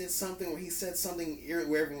Biden just did something where he said something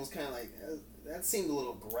where everyone was kind of like, that seemed a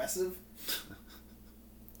little aggressive.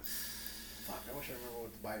 Fuck, I wish I remember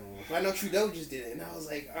what the Biden was. But I know Trudeau just did it, and I was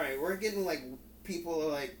like, all right, we're getting like, people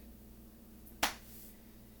are like,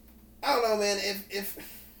 I don't know, man,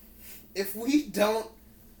 if we don't,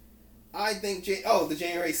 I think, the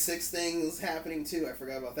January 6th thing is happening too, I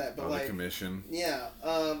forgot about that, but like, the commission. Yeah,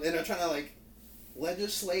 and they're trying to like,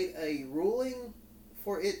 legislate a ruling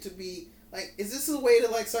for it to be, like, is this a way to,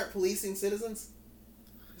 like, start policing citizens?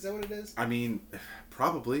 Is that what it is? I mean,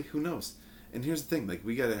 probably. Who knows? And here's the thing. Like,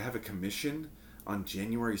 we got to have a commission on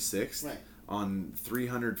January 6th on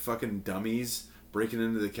 300 fucking dummies breaking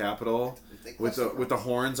into the Capitol with the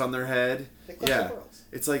horns on their head. Yeah.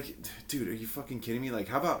 It's like, dude, are you fucking kidding me? Like,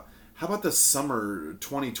 how about the summer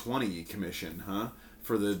 2020 commission, huh?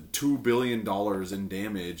 For the $2 billion in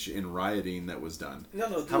damage in rioting that was done.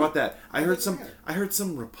 No, how about that? I heard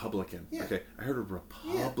some Republican. Yeah. Okay, I heard a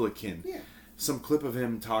Republican. Yeah. Some clip of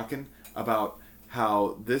him talking about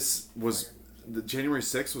how this was the January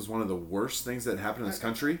 6th was one of the worst things that happened in this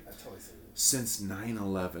country since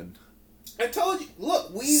 9/11. I told you.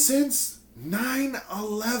 Look, since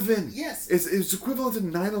 9/11. Yes. It's equivalent to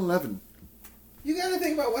 9/11. You got to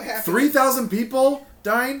think about what happened. 3,000 people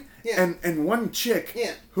dying. Yeah. And one chick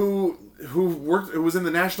who was in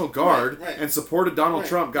the National Guard and supported Donald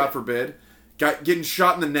Trump, God forbid, getting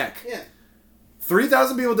shot in the neck. Yeah.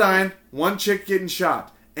 3,000 people dying, one chick getting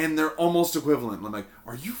shot, and they're almost equivalent. And I'm like,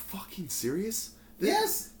 are you fucking serious?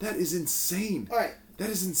 Yes. That is insane. All right. That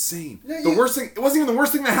is insane. No, the worst thing. It wasn't even the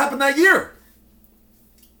worst thing that happened that year.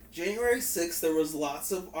 January 6th, there was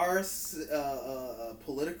lots of our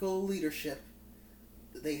political leadership.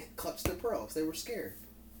 They clutched their pearls. They were scared.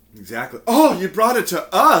 Exactly. Oh, you brought it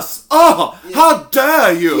to us. Oh, yeah. How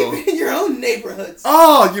dare you? In your own neighborhoods.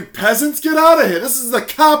 Oh, you peasants, get out of here. This is the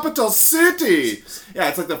capital city. Yeah,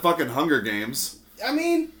 it's like the fucking Hunger Games. I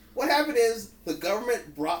mean, what happened is the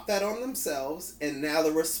government brought that on themselves, and now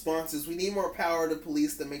the response is we need more power to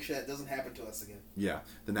police to make sure that doesn't happen to us again. Yeah,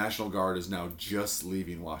 the National Guard is now just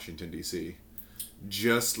leaving Washington, D.C.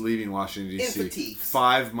 Just leaving Washington, D.C. In fatigues.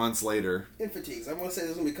 5 months later. In fatigues. I'm going to say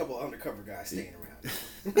there's going to be a couple of undercover guys staying around.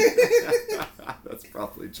 That's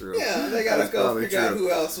probably true. Yeah, they got to go figure out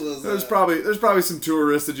who else was... There's probably some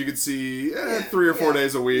tourists that you could see 3 or 4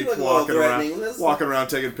 days a week walking around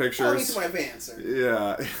taking pictures. Follow me to my van, sir.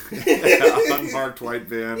 Yeah. Unmarked white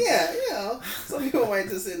van. Yeah, some people might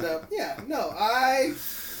just end up... Yeah, no, I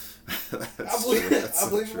believe it.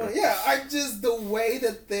 Yeah, I just... The way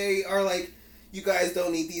that they are like... You guys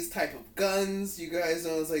don't need these type of guns. You guys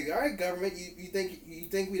don't. It's like, all right, government. You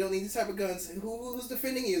think we don't need these type of guns? Who's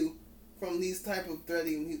defending you from these type of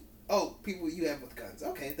threatening? Oh, people you have with guns.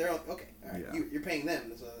 Okay, they're okay. All right, Yeah. you're paying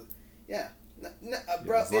them. So, yeah.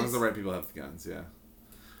 Bro, as long as the right people have the guns, yeah.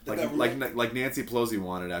 Like Nancy Pelosi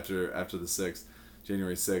wanted after the 6th,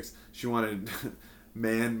 January 6th. She wanted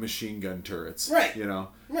manned machine gun turrets. Right. You know.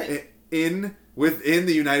 Right. Within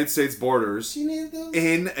the United States borders. She needed those.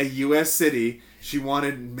 In a U.S. city, she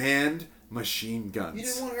wanted manned machine guns. You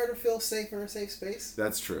didn't want her to feel safe in her safe space.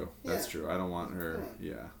 That's true. That's true. I don't want her.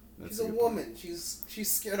 Yeah. She's a woman. She's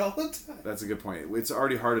scared all the time. That's a good point. It's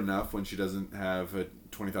already hard enough when she doesn't have a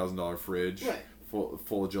 $20,000 fridge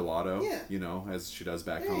full of gelato. Yeah. You know, as she does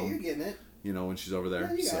back home. You're getting it. You know, when she's over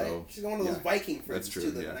there. Yeah, you got it. She's going to those Viking fridges too,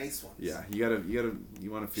 the nice ones. Yeah, you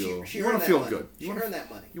want to feel. She you want to feel good. She earned that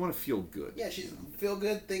money. You want to feel good. Yeah, she's feel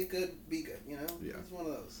good, think good, be good. You know. Yeah. It's one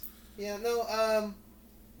of those. Yeah. No.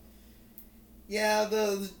 Yeah.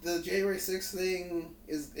 The January 6th thing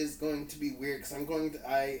is going to be weird because I'm going to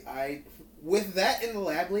I with that and the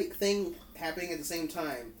lab leak thing happening at the same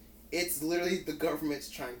time. It's literally the government's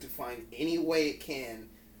trying to find any way it can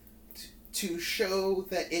to show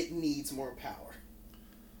that it needs more power.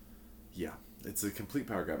 Yeah, it's a complete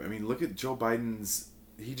power grab. I mean, look at Joe Biden's.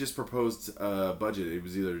 He just proposed a budget. It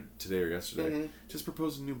was either today or yesterday. Mm-hmm. Just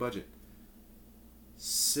proposed a new budget.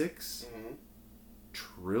 $6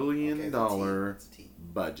 trillion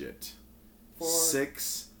budget. For...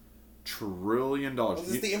 $6 trillion. Oh, is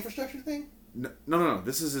this the infrastructure thing? No.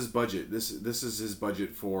 This is his budget. This is his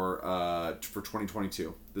budget for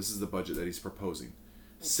 2022. This is the budget that he's proposing.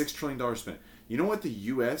 $6 trillion spent. You know what the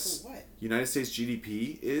United States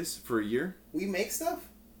GDP is for a year? We make stuff?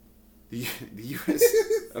 The U.S.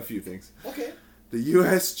 a few things. Okay. The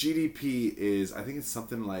U.S. GDP is, I think it's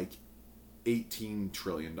something like $18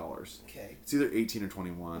 trillion. Okay. It's either 18 or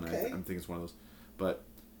 21. Okay. I'm thinking it's one of those. But,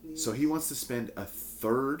 so he wants to spend a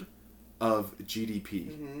third of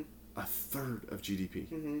GDP. Mm-hmm. A third of GDP.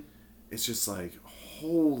 Mm-hmm. It's just like,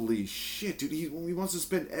 holy shit, dude. He wants to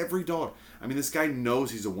spend every dollar. I mean, this guy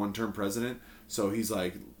knows he's a one-term president, so he's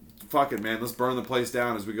like, fuck it, man. Let's burn the place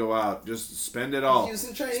down as we go out. Just spend it all. He's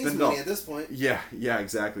using Chinese money at this point. Yeah,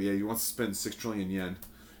 exactly. Yeah, he wants to spend 6 trillion yen.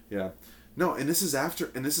 Yeah. No, and this is after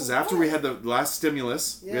we had the last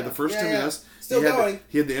stimulus. Yeah. We had the first stimulus. Yeah. Still going.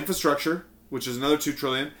 He had the infrastructure, which is another 2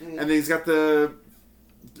 trillion, and then he's got the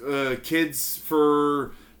kids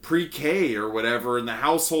for pre-K or whatever, and the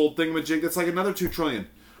household thingamajig. That's like another 2 trillion.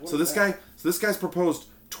 So this guy's proposed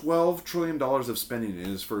 $12 trillion of spending in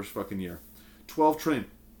his first fucking year. 12 trillion.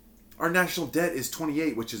 Our national debt is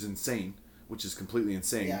 28, which is insane. Which is completely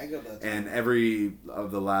insane. Yeah, I go that. And every of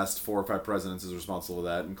the last 4 or 5 presidents is responsible for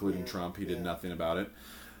that, including Trump. He did nothing about it.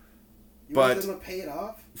 You want them to pay it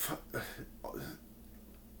off?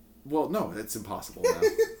 Well, no, it's impossible now.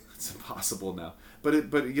 It's impossible now. But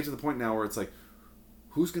you get to the point now where it's like,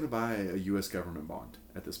 who's going to buy a U.S. government bond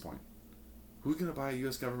at this point? Who's going to buy a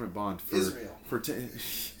U.S. government bond for Israel?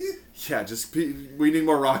 Yeah, we need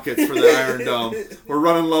more rockets for the Iron Dome. We're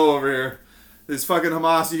running low over here. This fucking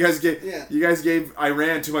Hamas, you guys gave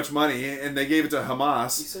Iran too much money, and they gave it to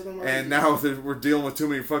Hamas, and now we're dealing with too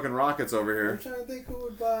many fucking rockets over here. I'm trying to think who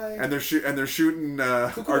would buy. And they're shooting.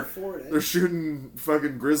 Who could afford it? They're shooting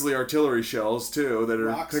fucking Grizzly artillery shells too that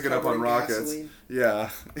are picking up on rockets. Gasoline.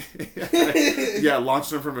 Yeah, yeah,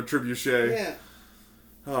 launching them from a trebuchet. Yeah.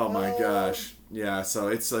 Oh my gosh. Yeah. So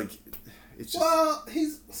it's like, it's just. Well,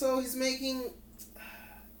 he's making.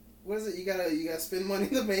 What is it? You gotta spend money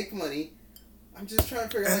to make money. I'm just trying to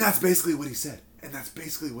figure out. And that's basically what he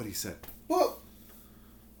said. Well,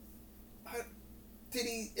 did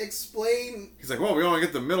he explain? He's like, well, we want to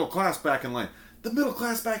get the middle class back in line. The middle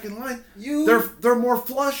class back in line. They're more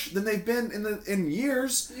flush than they've been in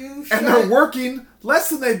years, and they're working less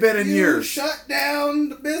than they've been in years. You shut down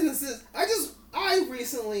the businesses. I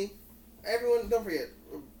recently, everyone don't forget,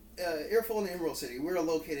 Earful and Emerald City. We're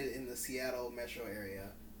located in the Seattle metro area.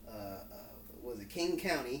 Was it King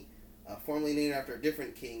County? Formerly named after a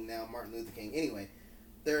different king, now Martin Luther King. Anyway,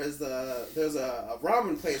 there's a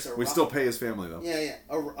ramen place. We still pay his family though. Yeah.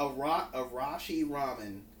 A Rashi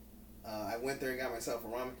Ramen. I went there and got myself a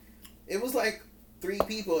ramen. It was like 3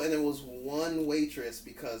 people, and there was 1 waitress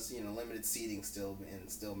because limited seating still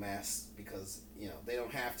mass because they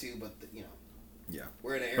don't have to, but yeah,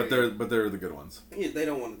 we're in an area. But they're the good ones. Yeah, they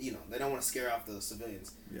don't want to scare off the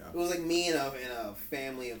civilians. Yeah, it was like me and a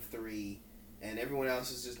family of 3. And everyone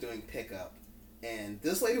else was just doing pickup. And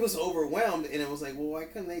this lady was overwhelmed, and it was like, well, why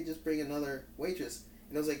couldn't they just bring another waitress?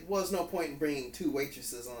 And I was like, well, there's no point in bringing 2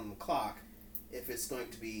 waitresses on the clock if it's going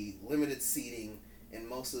to be limited seating and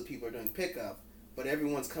most of the people are doing pickup, but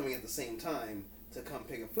everyone's coming at the same time to come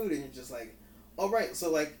pick up food, and you're just like, all right,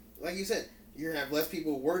 so like you said, You have less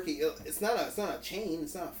people working. It's not a chain.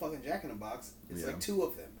 It's not a fucking Jack in the Box. It's like 2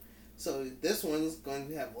 of them. So this one's going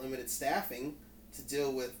to have limited staffing to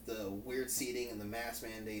deal with the weird seating and the mask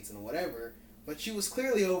mandates and whatever. But she was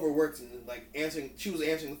clearly overworked and like answering. She was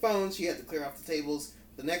answering the phone. She had to clear off the tables.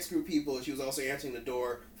 The next group of people. She was also answering the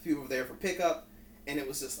door. People were there for pickup, and it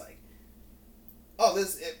was just like, oh,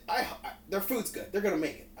 their food's good. They're gonna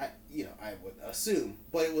make it. I would assume.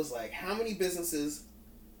 But it was like, how many businesses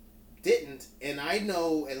didn't? And I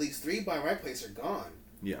know at least 3 by my place are gone.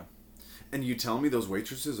 Yeah, and you tell me those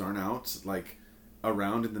waitresses aren't out like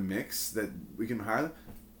around in the mix that we can hire them?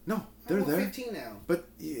 No, they're there. 15 now. But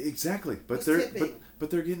exactly. But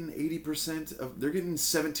they're getting 80% of. They're getting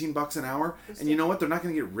 $17 an hour, and you know what? They're not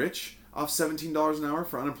going to get rich off $17 an hour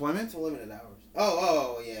for unemployment. It's limited hours.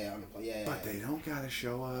 Oh, yeah, unemployment. Yeah. But they don't gotta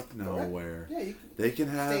show up nowhere. Yeah, they can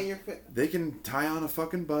have. They can tie on a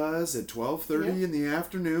fucking buzz at 12:30 in the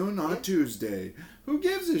afternoon on a Tuesday. Who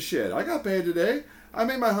gives a shit? I got paid today. I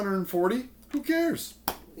made my 140. Who cares?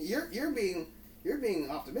 You're being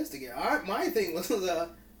optimistic here. My thing was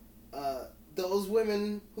those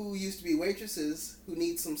women who used to be waitresses who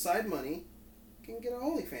need some side money can get an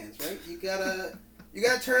OnlyFans, right? You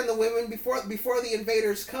gotta turn the women before the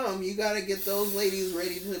invaders come. You gotta get those ladies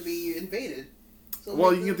ready to be invaded. So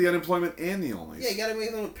well, you can get the unemployment and the onlys. Yeah, you gotta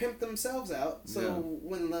make them pimp themselves out. So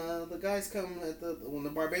when the guys come when the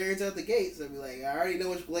barbarians are at the gates, they'll be like, I already know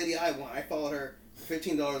which lady I want. I followed her for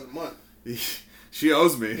 $15 a month. She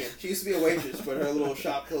owes me. Yeah, she used to be a waitress, but her little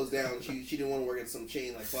shop closed down. She didn't want to work at some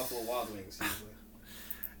chain like Buffalo Wild Wings.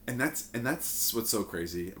 And that's what's so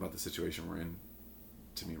crazy about the situation we're in.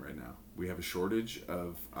 To me right now, we have a shortage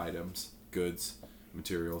of items, goods,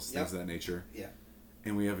 materials, things of that nature. Yeah.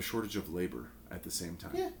 And we have a shortage of labor at the same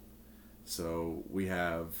time. Yeah. So we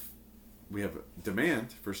have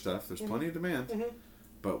demand for stuff. There's plenty of demand,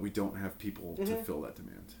 but we don't have people to fill that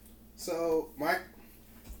demand. So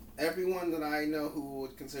everyone that I know who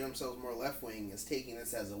would consider themselves more left wing is taking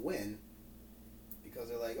this as a win, because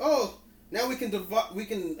they're like, oh, now we can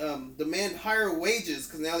demand higher wages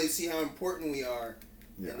because now they see how important we are.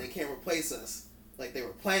 Yeah. And they can't replace us like they were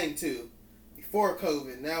planning to before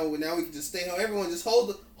COVID. Now we can just stay home. Everyone just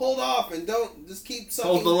hold off and don't just keep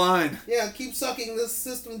sucking. Hold the line. Yeah, keep sucking this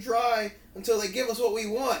system dry until they give us what we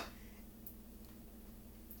want.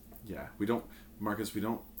 Yeah, Marcus, we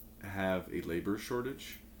don't have a labor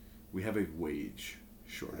shortage. We have a wage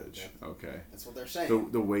shortage. Okay. That's what they're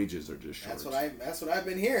saying. The wages are just shortage. That's what I've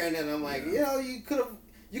been hearing, and I'm like, you could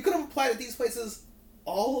have applied at these places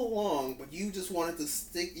all along, but you just wanted to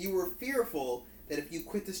stick. You were fearful that if you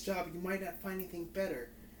quit this job, you might not find anything better.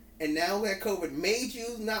 And now that COVID made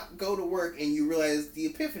you not go to work, and you realize the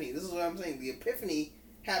epiphany. This is what I'm saying. The epiphany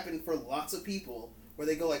happened for lots of people, where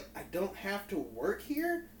they go like, I don't have to work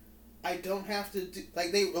here. I don't have to do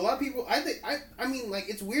a lot of people. I mean, like,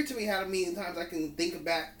 it's weird to me how many times I can think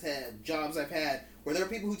back to jobs I've had where there are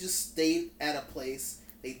people who just stayed at a place.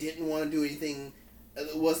 They didn't want to do anything.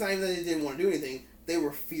 Well, it's not even that they didn't want to do anything. They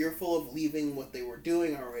were fearful of leaving what they were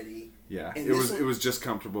doing already. Yeah, it was just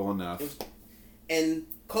comfortable enough. And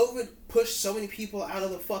COVID pushed so many people out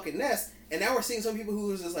of the fucking nest, and now we're seeing some people who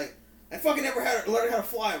was just like, I fucking never learned how to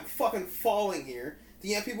fly. I'm fucking falling here.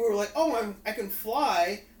 Then you have people who are like, oh, I can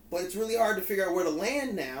fly, but it's really hard to figure out where to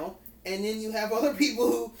land now. And then you have other people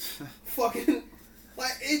who fucking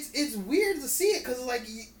like it's weird to see it because like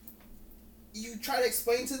you try to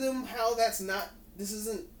explain to them how this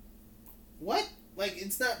isn't what. Like,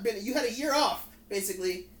 it's not been... You had a year off,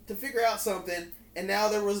 basically, to figure out something, and now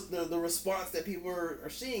there was the response that people are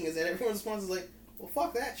seeing is that everyone's response is like, well,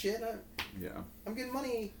 fuck that shit. I'm getting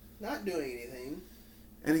money not doing anything.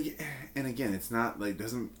 And again, it's not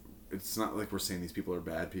like we're saying these people are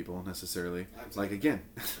bad people, necessarily. Like, again,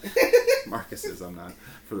 Marcus says I'm not,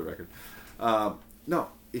 for the record. No,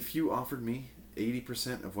 if you offered me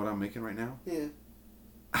 80% of what I'm making right now,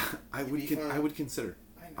 I would consider.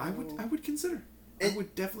 I would consider. I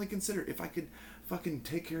would definitely consider if I could fucking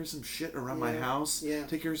take care of some shit around my house,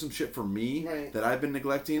 take care of some shit for me that I've been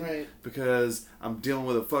neglecting because I'm dealing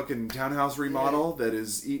with a fucking townhouse remodel that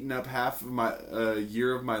is eating up half of my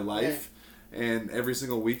year of my life and every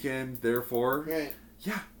single weekend, therefore,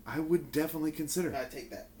 I would definitely consider. I'd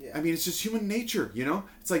take that, I mean, it's just human nature, you know?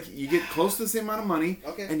 It's like you get close to the same amount of money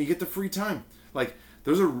and you get the free time. Like,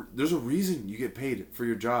 there's a reason you get paid for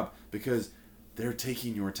your job because they're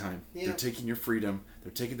taking your time. They're taking your freedom.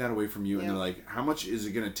 They're taking that away from you. And they're like, how much is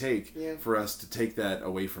it going to take for us to take that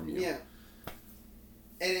away from you? Yeah.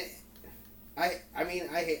 And I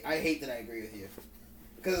hate that I agree with you.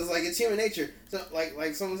 Because, like, it's human nature. So,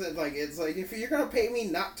 like someone said, like, it's like, if you're going to pay me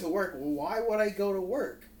not to work, why would I go to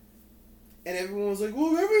work? And everyone was like,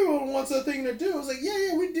 well, everyone wants a thing to do. I was like,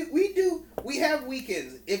 yeah, we do. We have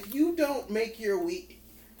weekends. If you don't make your week...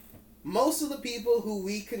 Most of the people who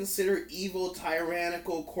we consider evil,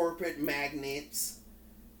 tyrannical, corporate magnates,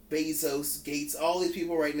 Bezos, Gates, all these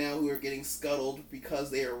people right now who are getting scuttled because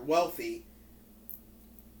they are wealthy,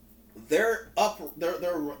 they're up,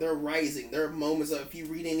 they're rising. There are moments of, if you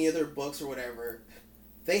read any of their books or whatever,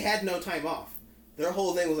 they had no time off. Their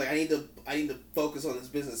whole thing was like, I need to focus on this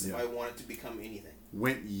business if I want it to become anything.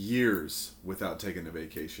 Went years without taking a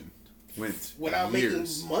vacation. Without making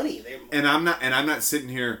money. And I'm not sitting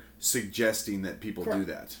here suggesting that people do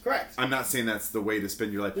that. Correct. I'm not saying that's the way to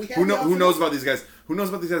spend your life. Who knows about these guys? Who knows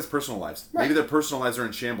about these guys' personal lives? Right. Maybe their personal lives are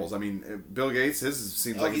in shambles. I mean, Bill Gates, his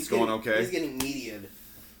seems like he's going okay. He's getting mediated.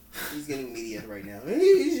 He's getting mediated right now.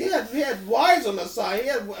 He had wives on the side. He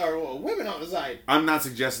had women on the side. I'm not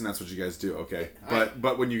suggesting that's what you guys do, okay?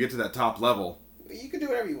 But when you get to that top level, you can do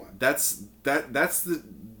whatever you want. That's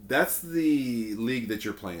the league that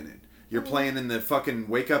you're playing in. You're playing in the fucking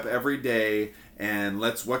wake up every day and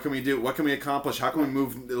what can we do? What can we accomplish? How can we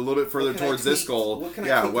move a little bit further towards this goal?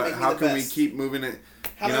 How can we keep moving it?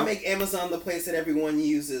 How do I make Amazon the place that everyone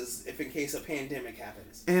uses if in case a pandemic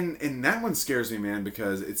happens? And that one scares me, man,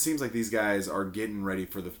 because it seems like these guys are getting ready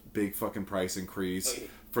for the big fucking price increase.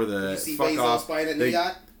 For the Did you see Bezos buying a new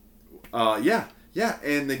yacht? Yeah,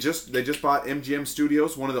 and they just bought MGM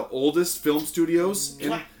Studios, one of the oldest film studios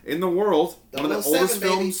in the world. One of the oldest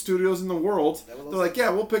film studios in the world. They're like, yeah,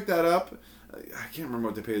 we'll pick that up. I can't remember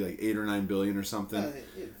what they paid, like $8 or $9 billion or something.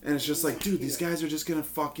 And it's just like, dude, these guys are just gonna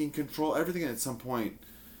fucking control everything at some point.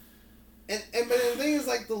 But the thing is,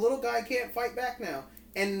 like, the little guy can't fight back now.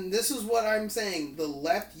 And this is what I'm saying. The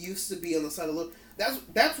left used to be on the side of the little.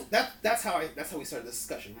 That's how we started this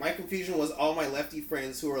discussion. My confusion was all my lefty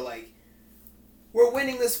friends who were like, we're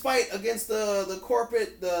winning this fight against the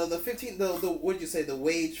corporate, the what did you say, the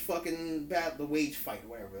wage fight,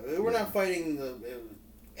 whatever. We're not fighting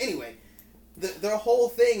anyway. The whole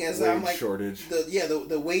thing is, I'm like, shortage.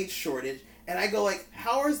 The wage shortage, and I go like,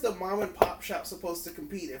 how is the mom and pop shop supposed to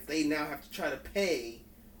compete if they now have to try to pay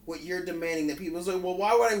what you're demanding that people say? Well,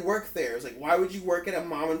 why would I work there? It's like, why would you work at a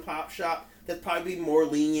mom and pop shop that'd probably be more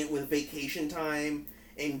lenient with vacation time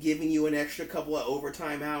and giving you an extra couple of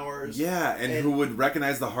overtime hours? Yeah, and who would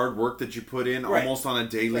recognize the hard work that you put in almost on a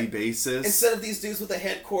daily basis. Instead of these dudes with the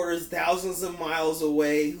headquarters thousands of miles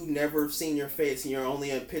away who never have seen your face and you're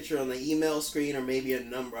only a picture on the email screen or maybe a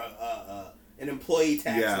number, an employee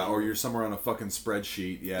tax number. Or you're somewhere on a fucking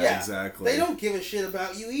spreadsheet. Yeah, exactly. They don't give a shit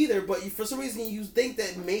about you either, but for some reason you think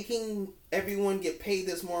that making everyone get paid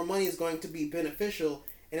this more money is going to be beneficial,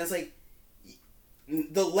 and it's like,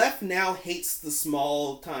 the left now hates the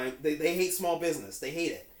small time. They hate small business. They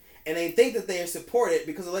hate it. And they think that they support it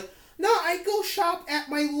because they're like, no, I go shop at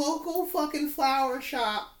my local fucking flower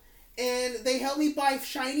shop and they help me buy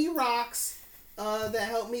shiny rocks that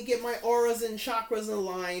help me get my auras and chakras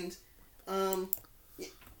aligned. And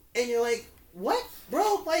you're like, what?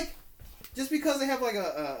 Bro, like, just because they have like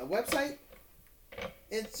a website?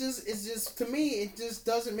 It's just, to me, it just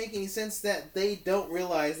doesn't make any sense that they don't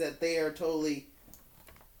realize that they are totally...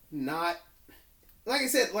 not, like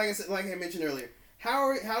I mentioned earlier.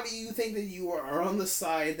 How do you think that you are on the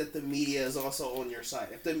side that the media is also on your side?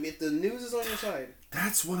 If the news is on your side,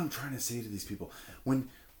 that's what I'm trying to say to these people. When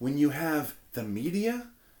you have the media,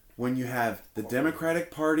 when you have the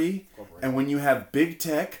Democratic Party, and when you have big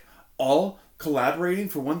tech all collaborating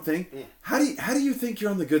for one thing, how do you think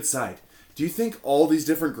you're on the good side? Do you think all these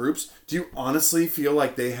different groups? Do you honestly feel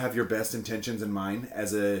like they have your best intentions in mind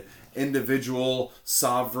as a individual,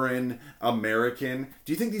 sovereign American?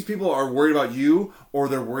 Do you think these people are worried about you, or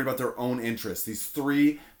they're worried about their own interests? These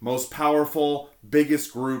three most powerful,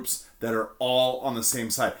 biggest groups that are all on the same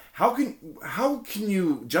side. How can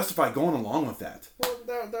you justify going along with that? Well,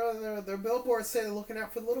 their billboards say they're looking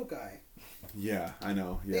out for the little guy. Yeah, I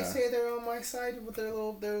know. Yeah. They say they're on my side with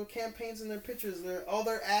their campaigns and their pictures. All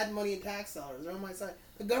their ad money and tax dollars. They're on my side.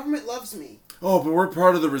 The government loves me. Oh, but we're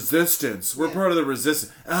part of the resistance. We're part of the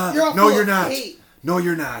resistance. No, you're not. No,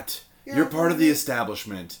 you're not. You're part of the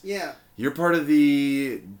establishment. Yeah. You're part of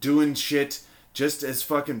the doing shit just as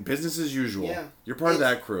fucking business as usual. Yeah. You're part of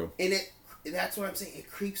that crew. And that's what I'm saying.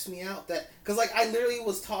 It creeps me out because like I literally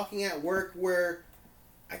was talking at work where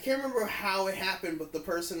I can't remember how it happened, but the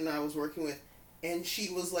person I was working with, and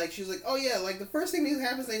she was like, oh yeah, like the first thing that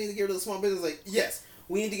happens, they need to give to the small business. Like, yes,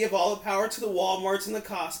 we need to give all the power to the Walmarts and the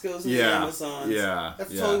Costco's and the Amazons. Yeah,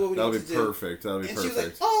 that's totally what we need to do. That'll be perfect. And she was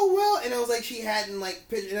like, oh well, and I was like, she hadn't like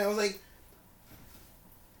pitched, and I was like,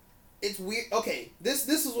 It's weird. Okay, this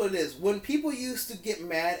is what it is. When people used to get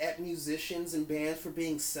mad at musicians and bands for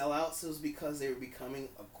being sellouts, it was because they were becoming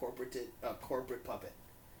a corporate puppet.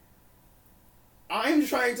 I'm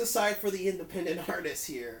trying to side for the independent artists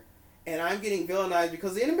here, and I'm getting villainized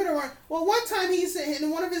because the independent artist. Well, one time he said in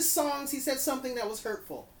one of his songs he said something that was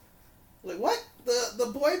hurtful. Like what?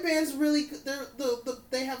 The boy bands really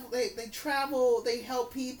they travel, they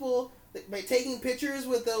help people by taking pictures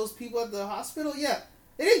with those people at the hospital. Yeah.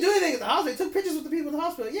 They didn't do anything at the hospital. They took pictures with the people at the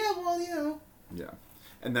hospital. Yeah, well, you know. Yeah,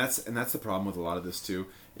 and that's the problem with a lot of this too,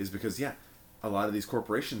 is because a lot of these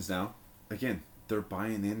corporations now, again, they're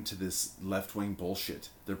buying into this left-wing bullshit.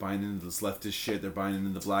 They're buying into this leftist shit. They're buying into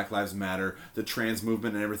the Black Lives Matter, the trans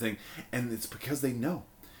movement, and everything. And it's because they know.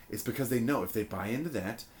 It's because they know if they buy into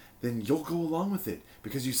that, then you'll go along with it.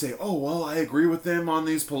 Because you say, oh, well, I agree with them on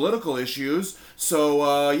these political issues, so,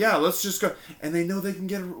 let's just go. And they know they can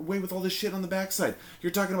get away with all this shit on the backside.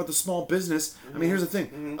 You're talking about the small business. I mean, here's the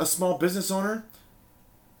thing. A small business owner,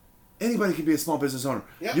 anybody can be a small business owner.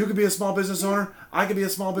 Yep. You could be a small business owner. I could be a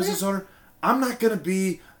small business owner. I'm not going to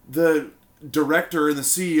be the director and the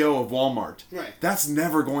CEO of Walmart. Right. That's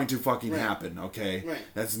never going to fucking happen, okay? Right.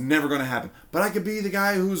 That's never going to happen. But I could be the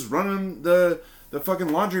guy who's running the fucking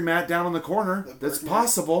laundromat down on the corner. That's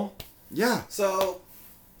possible. Yeah.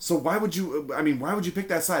 So why would you pick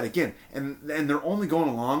that side again? And they're only going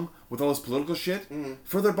along with all this political shit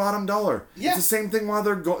for their bottom dollar. Yeah. It's the same thing while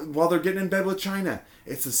they're getting in bed with China.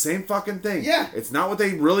 It's the same fucking thing. Yeah. It's not what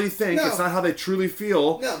they really think. No. It's not how they truly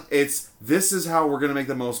feel. No. It's this is how we're gonna make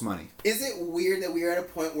the most money. Is it weird that we are at a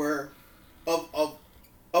point where of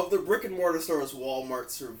the brick and mortar stores, Walmart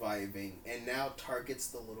surviving, and now Target's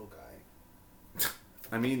the little guy?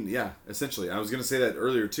 I mean, yeah, essentially. I was going to say that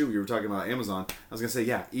earlier, too. We were talking about Amazon. I was going to say,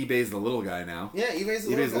 yeah, eBay's the little guy now. Yeah, eBay's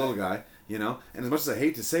the little guy. You know? And as much as I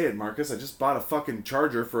hate to say it, Marcus, I just bought a fucking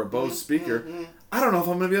charger for a Bose speaker. I don't know if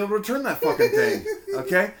I'm going to be able to return that fucking thing.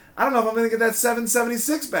 Okay? I don't know if I'm going to get that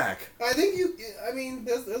 776 back. I think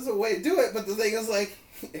there's a way to do it, but the thing is, like,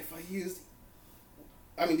 if I used...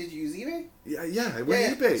 did you use eBay? Yeah, it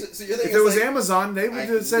went eBay. So if it was Amazon, they would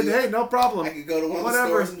have said, hey, no problem. I could go to one of the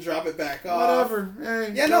stores and drop it back off. Whatever.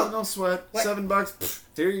 Hey, no sweat. Like, $7. Pfft,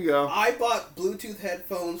 here you go. I bought Bluetooth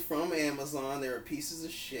headphones from Amazon. They were pieces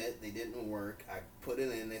of shit. They didn't work. I put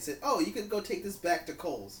it in. They said, oh, you could go take this back to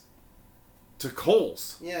Kohl's. To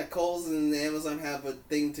Kohl's? Yeah, Kohl's and Amazon have a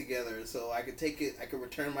thing together. So I could take it. I could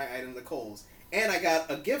return my item to Kohl's. And I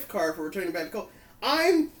got a gift card for returning back to Kohl's.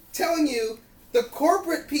 I'm telling you... The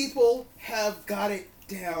corporate people have got it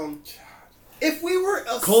down. If we were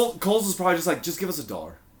Kohl's is probably just like, just give us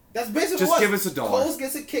 $1. That's basically just give us $1. Kohl's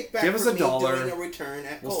gets a kickback. Give us $1. Doing a return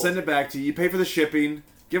at Kohl's. We'll send it back to you. You pay for the shipping.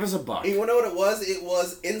 Give us $1. And you want to know what it was? It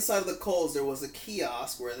was inside of the Kohl's. There was a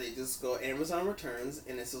kiosk where they just go Amazon returns,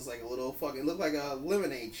 and it's just like a little fucking. It looked like a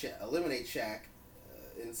lemonade shack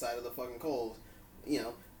inside of the fucking Kohl's.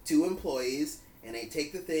 2 employees. And they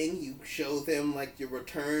take the thing, you show them like your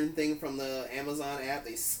return thing from the Amazon app,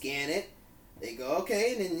 they scan it, they go,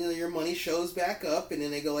 okay, and then your money shows back up, and then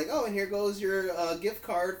they go like, oh, and here goes your gift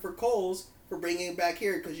card for Kohl's for bringing it back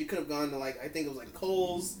here, because you could have gone to like, I think it was like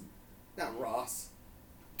Kohl's, not Ross.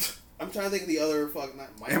 I'm trying to think of the other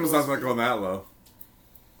Amazon's not going that low.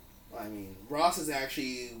 I mean, Ross is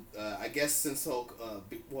actually, I guess since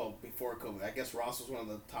before COVID, I guess Ross was one of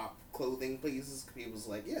the top clothing places. People was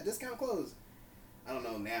like, yeah, discount clothes. I don't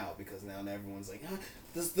know now, because now everyone's like,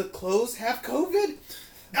 does the clothes have COVID?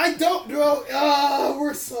 I don't know.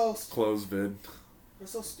 We're so stupid. Clothes vid. We're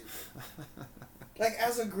so stupid. Like,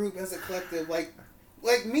 as a group, as a collective, like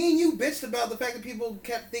me and you bitched about the fact that people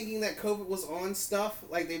kept thinking that COVID was on stuff,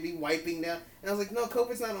 like they'd be wiping down. And I was like, no,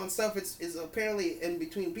 COVID's not on stuff. It's apparently in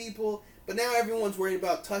between people. But now everyone's worried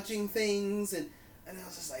about touching things, and I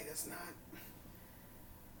was just like, that's not...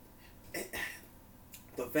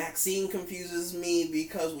 The vaccine confuses me,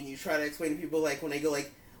 because when you try to explain to people, like, when they go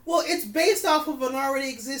like, well, it's based off of an already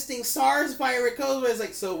existing SARS virus, it's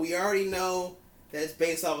like, so we already know that it's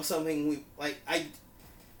based off of something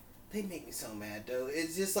they make me so mad, though.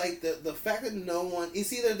 It's just like the fact that no one,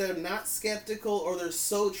 it's either they're not skeptical or they're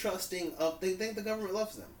so trusting of, they think the government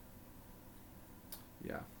loves them.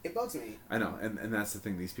 Yeah. It bugs me. I know, and that's the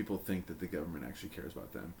thing. These people think that the government actually cares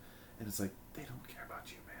about them. And it's like, they don't care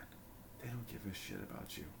about you, man. They don't give a shit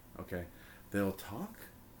about you, okay? They'll talk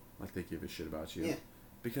like they give a shit about you. Yeah.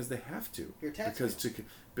 Because they have to. You're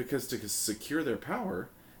because to secure their power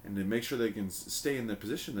and to make sure they can stay in the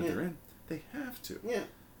position that they're in, they have to. Yeah.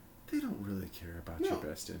 they don't really care about your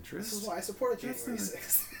best interest. This is why I supported January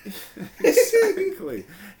 6th.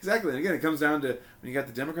 Exactly. And again, it comes down to when you got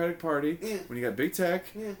the Democratic Party, Yeah. when you got big tech,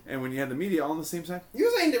 Yeah. and when you have the media all on the same side. You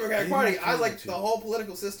were saying Democratic Party. I like too. the whole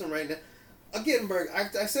political system right now. Again, Berg,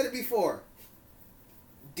 I said it before.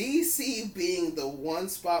 D.C. being the one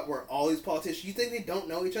spot where all these politicians, you think they don't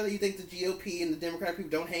know each other? You think the GOP and the Democratic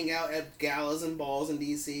people don't hang out at galas and balls in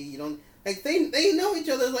D.C.? You don't, like, they know each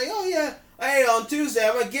other. It's like, oh yeah, hey, on Tuesday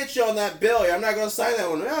I'm gonna get you on that bill. I'm not gonna sign that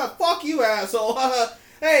one. Ah, fuck you, asshole.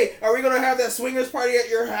 Hey, are we gonna have that swingers party at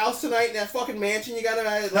your house tonight in that fucking mansion you got?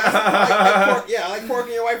 Like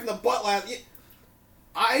porking your wife in the butt last.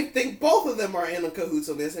 I think both of them are in the cahoots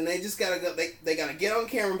on this, and they just gotta go. They gotta get on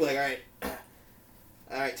camera and be like,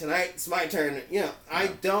 all right, tonight it's my turn. You know, I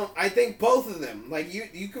think both of them. Like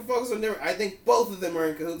you can focus on different. I think both of them are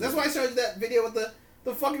in cahoots. That's why I showed you that video with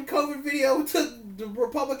the fucking COVID video with the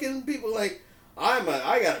Republican people. Like, I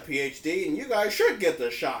got a PhD, and you guys should get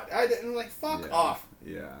the shot. I'm like, fuck off.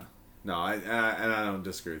 Yeah. No, and I don't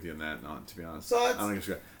disagree with you on that. No, to be honest, So I don't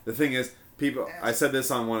disagree. The thing is, people. I said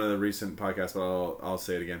this on one of the recent podcasts, but I'll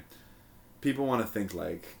say it again. People want to think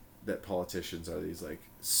like that politicians are these like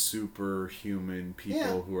superhuman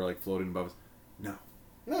people who are like floating above us. No.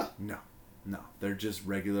 They're just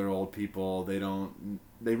regular old people. They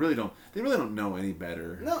really don't know any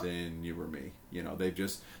better than you or me. You know, they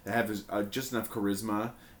have this, just enough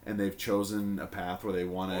charisma, and they've chosen a path where they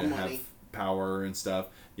want to have power and stuff.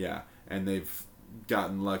 Yeah, and they've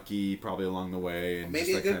gotten lucky probably along the way, and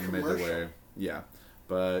maybe just a like good kind of made commercial. their way. Yeah.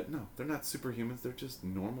 But no, they're not superhumans. They're just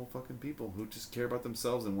normal fucking people who just care about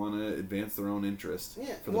themselves and want to advance their own interest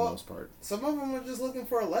for the most part. Some of them are just looking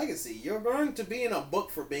for a legacy. You're going to be in a book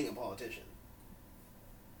for being a politician.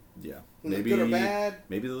 Yeah. Maybe good or bad.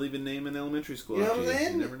 Maybe they'll even name an elementary school. You know what I'm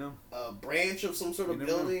saying? You never know. A branch of some sort of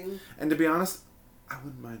building. And to be honest, I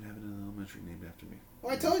wouldn't mind having an elementary named after me.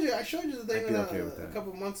 Well, I showed you the thing I'd be okay with that. a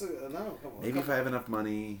couple months ago. Maybe if I have enough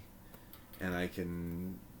money and I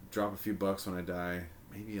can drop a few bucks when I die,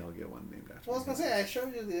 maybe I'll get one named after me. Well, I was going to say, I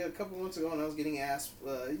showed you a couple months ago and I was getting asked,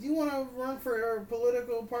 you want to run for a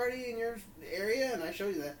political party in your area? And I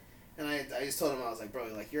showed you that. And I just told him, I was like, bro,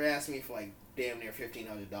 like, you're asking me for like damn near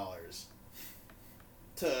 $1,500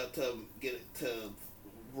 to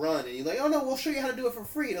run. And you're like, oh no, we'll show you how to do it for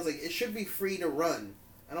free. And I was like, it should be free to run.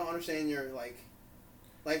 I don't understand your, like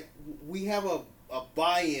we have a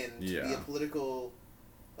buy-in to be a political,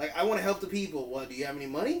 like, I want to help the people. What, do you have any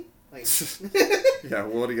money? Like, yeah,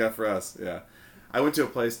 well, what do you got for us? Yeah. I went to a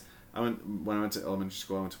place, when I went to elementary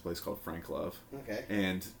school, I went to a place called Frank Love. Okay.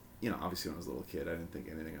 And, you know, obviously when I was a little kid, I didn't think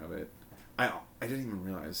anything of it. I didn't even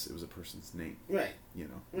realize it was a person's name. Right. You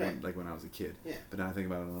know, right. Like when I was a kid. Yeah. But now I think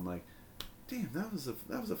about it and I'm like, damn, that was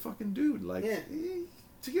a fucking dude. Like, yeah.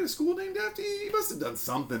 To get a school named after you, you must have done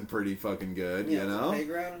something pretty fucking good, yeah, you know?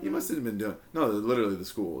 You must have been doing... No, literally the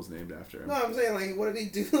school was named after him. No, I'm saying, like, what did he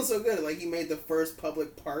do so good? Like, he made the first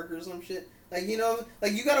public park or some shit? Like, you know,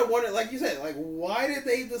 like, you gotta wonder, like you said, like, why did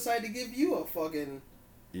they decide to give you a fucking...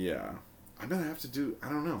 Yeah. I'm gonna have to do... I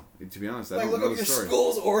don't know. To be honest, I like, don't know look the up your story.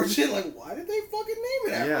 school's origin. Like, why did they fucking name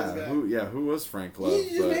it after this guy? Who was Frank Love? You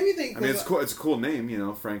just made me think... I mean, it's cool. It's a cool name, you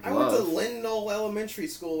know, Frank Love. I went to Lynn Knoll Elementary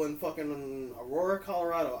School in fucking Aurora,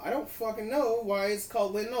 Colorado. I don't fucking know why it's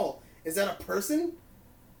called Lynn Knoll. Is that a person?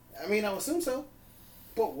 I mean, I would assume so.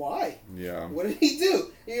 But why? Yeah. What did he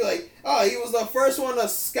do? You're like, oh, he was the first one to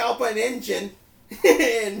scalp an engine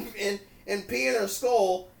and pee in her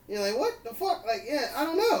skull. You're like, what the fuck? Like, yeah, I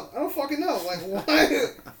don't know. I don't fucking know. Like, why?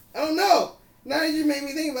 I don't know. Now that you made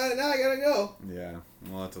me think about it, now I gotta go. Yeah,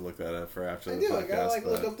 we'll have to look that up for after I the do. podcast. I gotta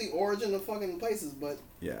look up the origin of fucking places, but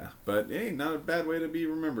yeah, but hey, not a bad way to be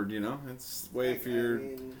remembered. You know, it's a way for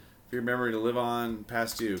your memory to live on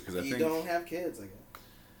past you. Because I think you don't have kids, I guess.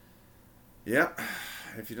 Yep.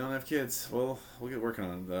 If you don't have kids, we'll get working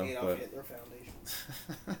on it though. Hitler Foundation.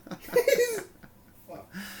 Wow.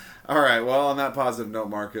 All right. Well, on that positive note,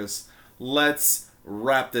 Marcus, let's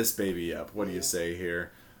wrap this baby up. What do you say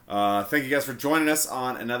here? Thank you guys for joining us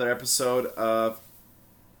on another episode of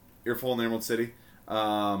Earful in the Emerald City.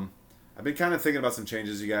 I've been kind of thinking about some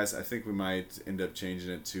changes, you guys. I think we might end up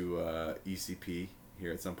changing it to ECP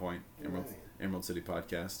here at some point. Emerald City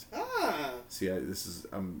Podcast. See,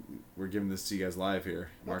 we're giving this to you guys live here.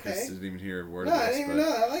 Marcus didn't even hear a word of this. I didn't even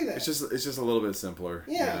know. I like that. It's just a little bit simpler,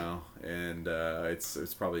 yeah. You know, and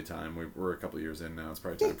it's probably time. We're a couple of years in now. It's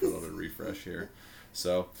probably time for a little bit of refresh here.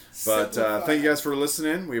 So, but thank you guys for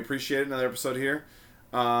listening. We appreciate it. Another episode here.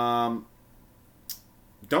 Don't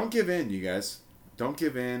give in, you guys. Don't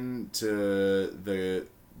give in to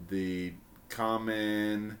the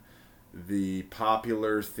common the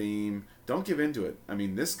popular theme. Don't give into it. I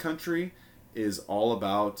mean, this country is all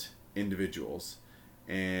about individuals.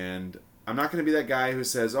 And I'm not going to be that guy who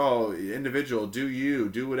says, oh, individual,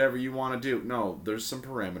 do whatever you want to do. No, there's some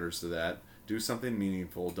parameters to that. Do something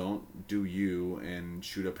meaningful. Don't do you and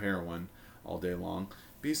shoot up heroin all day long.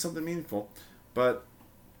 Be something meaningful. But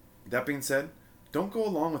that being said, don't go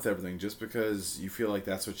along with everything just because you feel like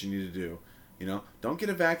that's what you need to do. You know, don't get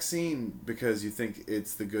a vaccine because you think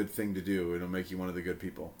it's the good thing to do. It'll make you one of the good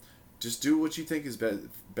people. Just do what you think is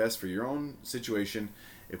best for your own situation.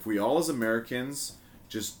 If we all as Americans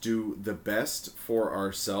just do the best for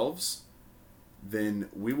ourselves, then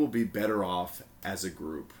we will be better off as a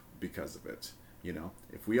group because of it. You know,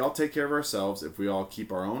 if we all take care of ourselves, if we all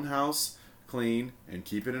keep our own house clean and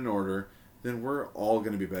keep it in order, then we're all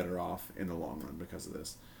going to be better off in the long run because of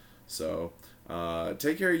this. So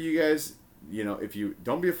take care of you guys. You know, if you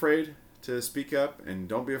don't be afraid to speak up and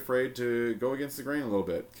don't be afraid to go against the grain a little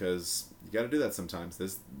bit, because you got to do that sometimes.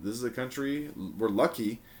 This is a country, we're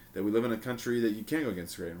lucky that we live in a country that you can go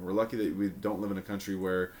against the grain. We're lucky that we don't live in a country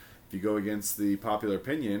where if you go against the popular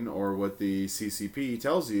opinion or what the CCP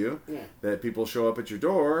tells you, that people show up at your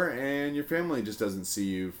door and your family just doesn't see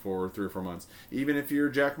you for 3 or 4 months. Even if you're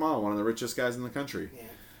Jack Ma, one of the richest guys in the country. Yeah.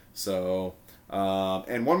 So,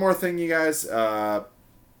 and one more thing, you guys,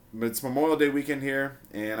 it's Memorial Day weekend here,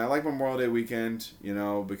 and I like Memorial Day weekend, you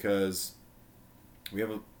know, because we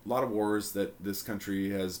have a lot of wars that this country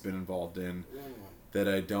has been involved in that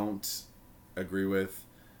I don't agree with.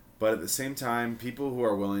 But at the same time, people who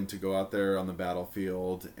are willing to go out there on the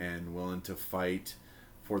battlefield and willing to fight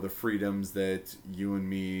for the freedoms that you and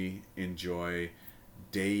me enjoy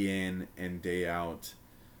day in and day out,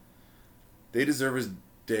 they deserve a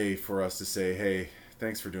day for us to say, hey,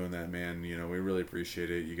 thanks for doing that, man. You know, we really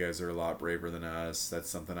appreciate it. You guys are a lot braver than us. That's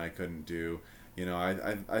something I couldn't do. You know,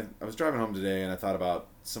 I was driving home today and I thought about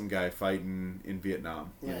some guy fighting in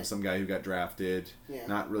Vietnam. You know, some guy who got drafted. Yeah.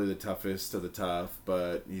 Not really the toughest of the tough,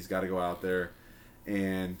 but he's got to go out there.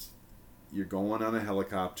 And you're going on a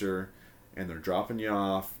helicopter and they're dropping you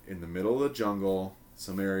off in the middle of the jungle,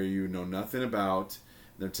 some area you know nothing about.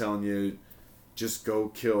 They're telling you, just go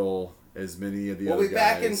kill as many of the other guys. We'll be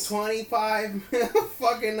back in 25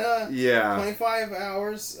 25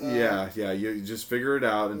 hours. Yeah. You just figure it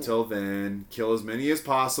out until then. Kill as many as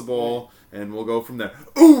possible, and we'll go from there.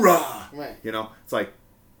 Hoorah! Right. You know, it's like,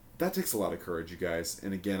 that takes a lot of courage, you guys.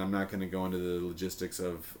 And again, I'm not going to go into the logistics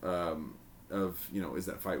of you know, is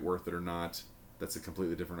that fight worth it or not? That's a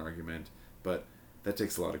completely different argument. But that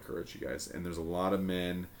takes a lot of courage, you guys. And there's a lot of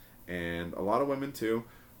men and a lot of women too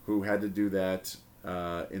who had to do that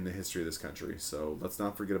in the history of this country. So let's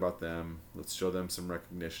not forget about them. Let's show them some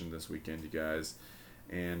recognition this weekend, you guys.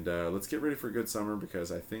 And let's get ready for a good summer,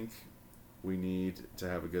 because I think we need to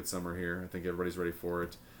have a good summer here. I think everybody's ready for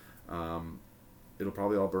it. It'll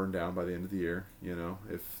probably all burn down by the end of the year, you know,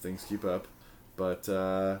 if things keep up. But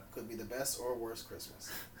could be the best or worst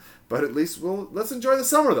Christmas. But at least let's enjoy the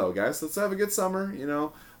summer, though, guys. Let's have a good summer, you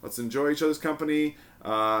know. Let's enjoy each other's company.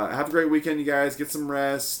 Have a great weekend, you guys. Get some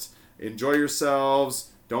rest. Enjoy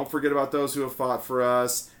yourselves. Don't forget about those who have fought for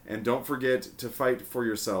us. And don't forget to fight for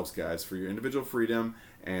yourselves, guys, for your individual freedom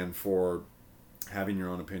and for having your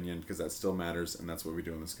own opinion, because that still matters, and that's what we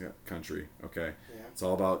do in this country, okay? Yeah. It's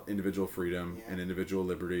all about individual freedom and individual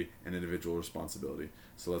liberty and individual responsibility.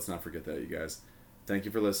 So let's not forget that, you guys. Thank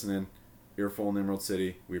you for listening. Earful in Emerald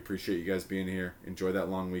City. We appreciate you guys being here. Enjoy that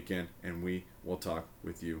long weekend, and we will talk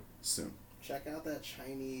with you soon. Check out that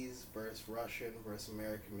Chinese versus Russian versus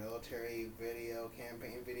American military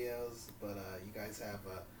campaign videos. But you guys have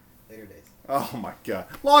later days. Oh my God.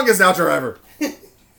 Longest outro ever.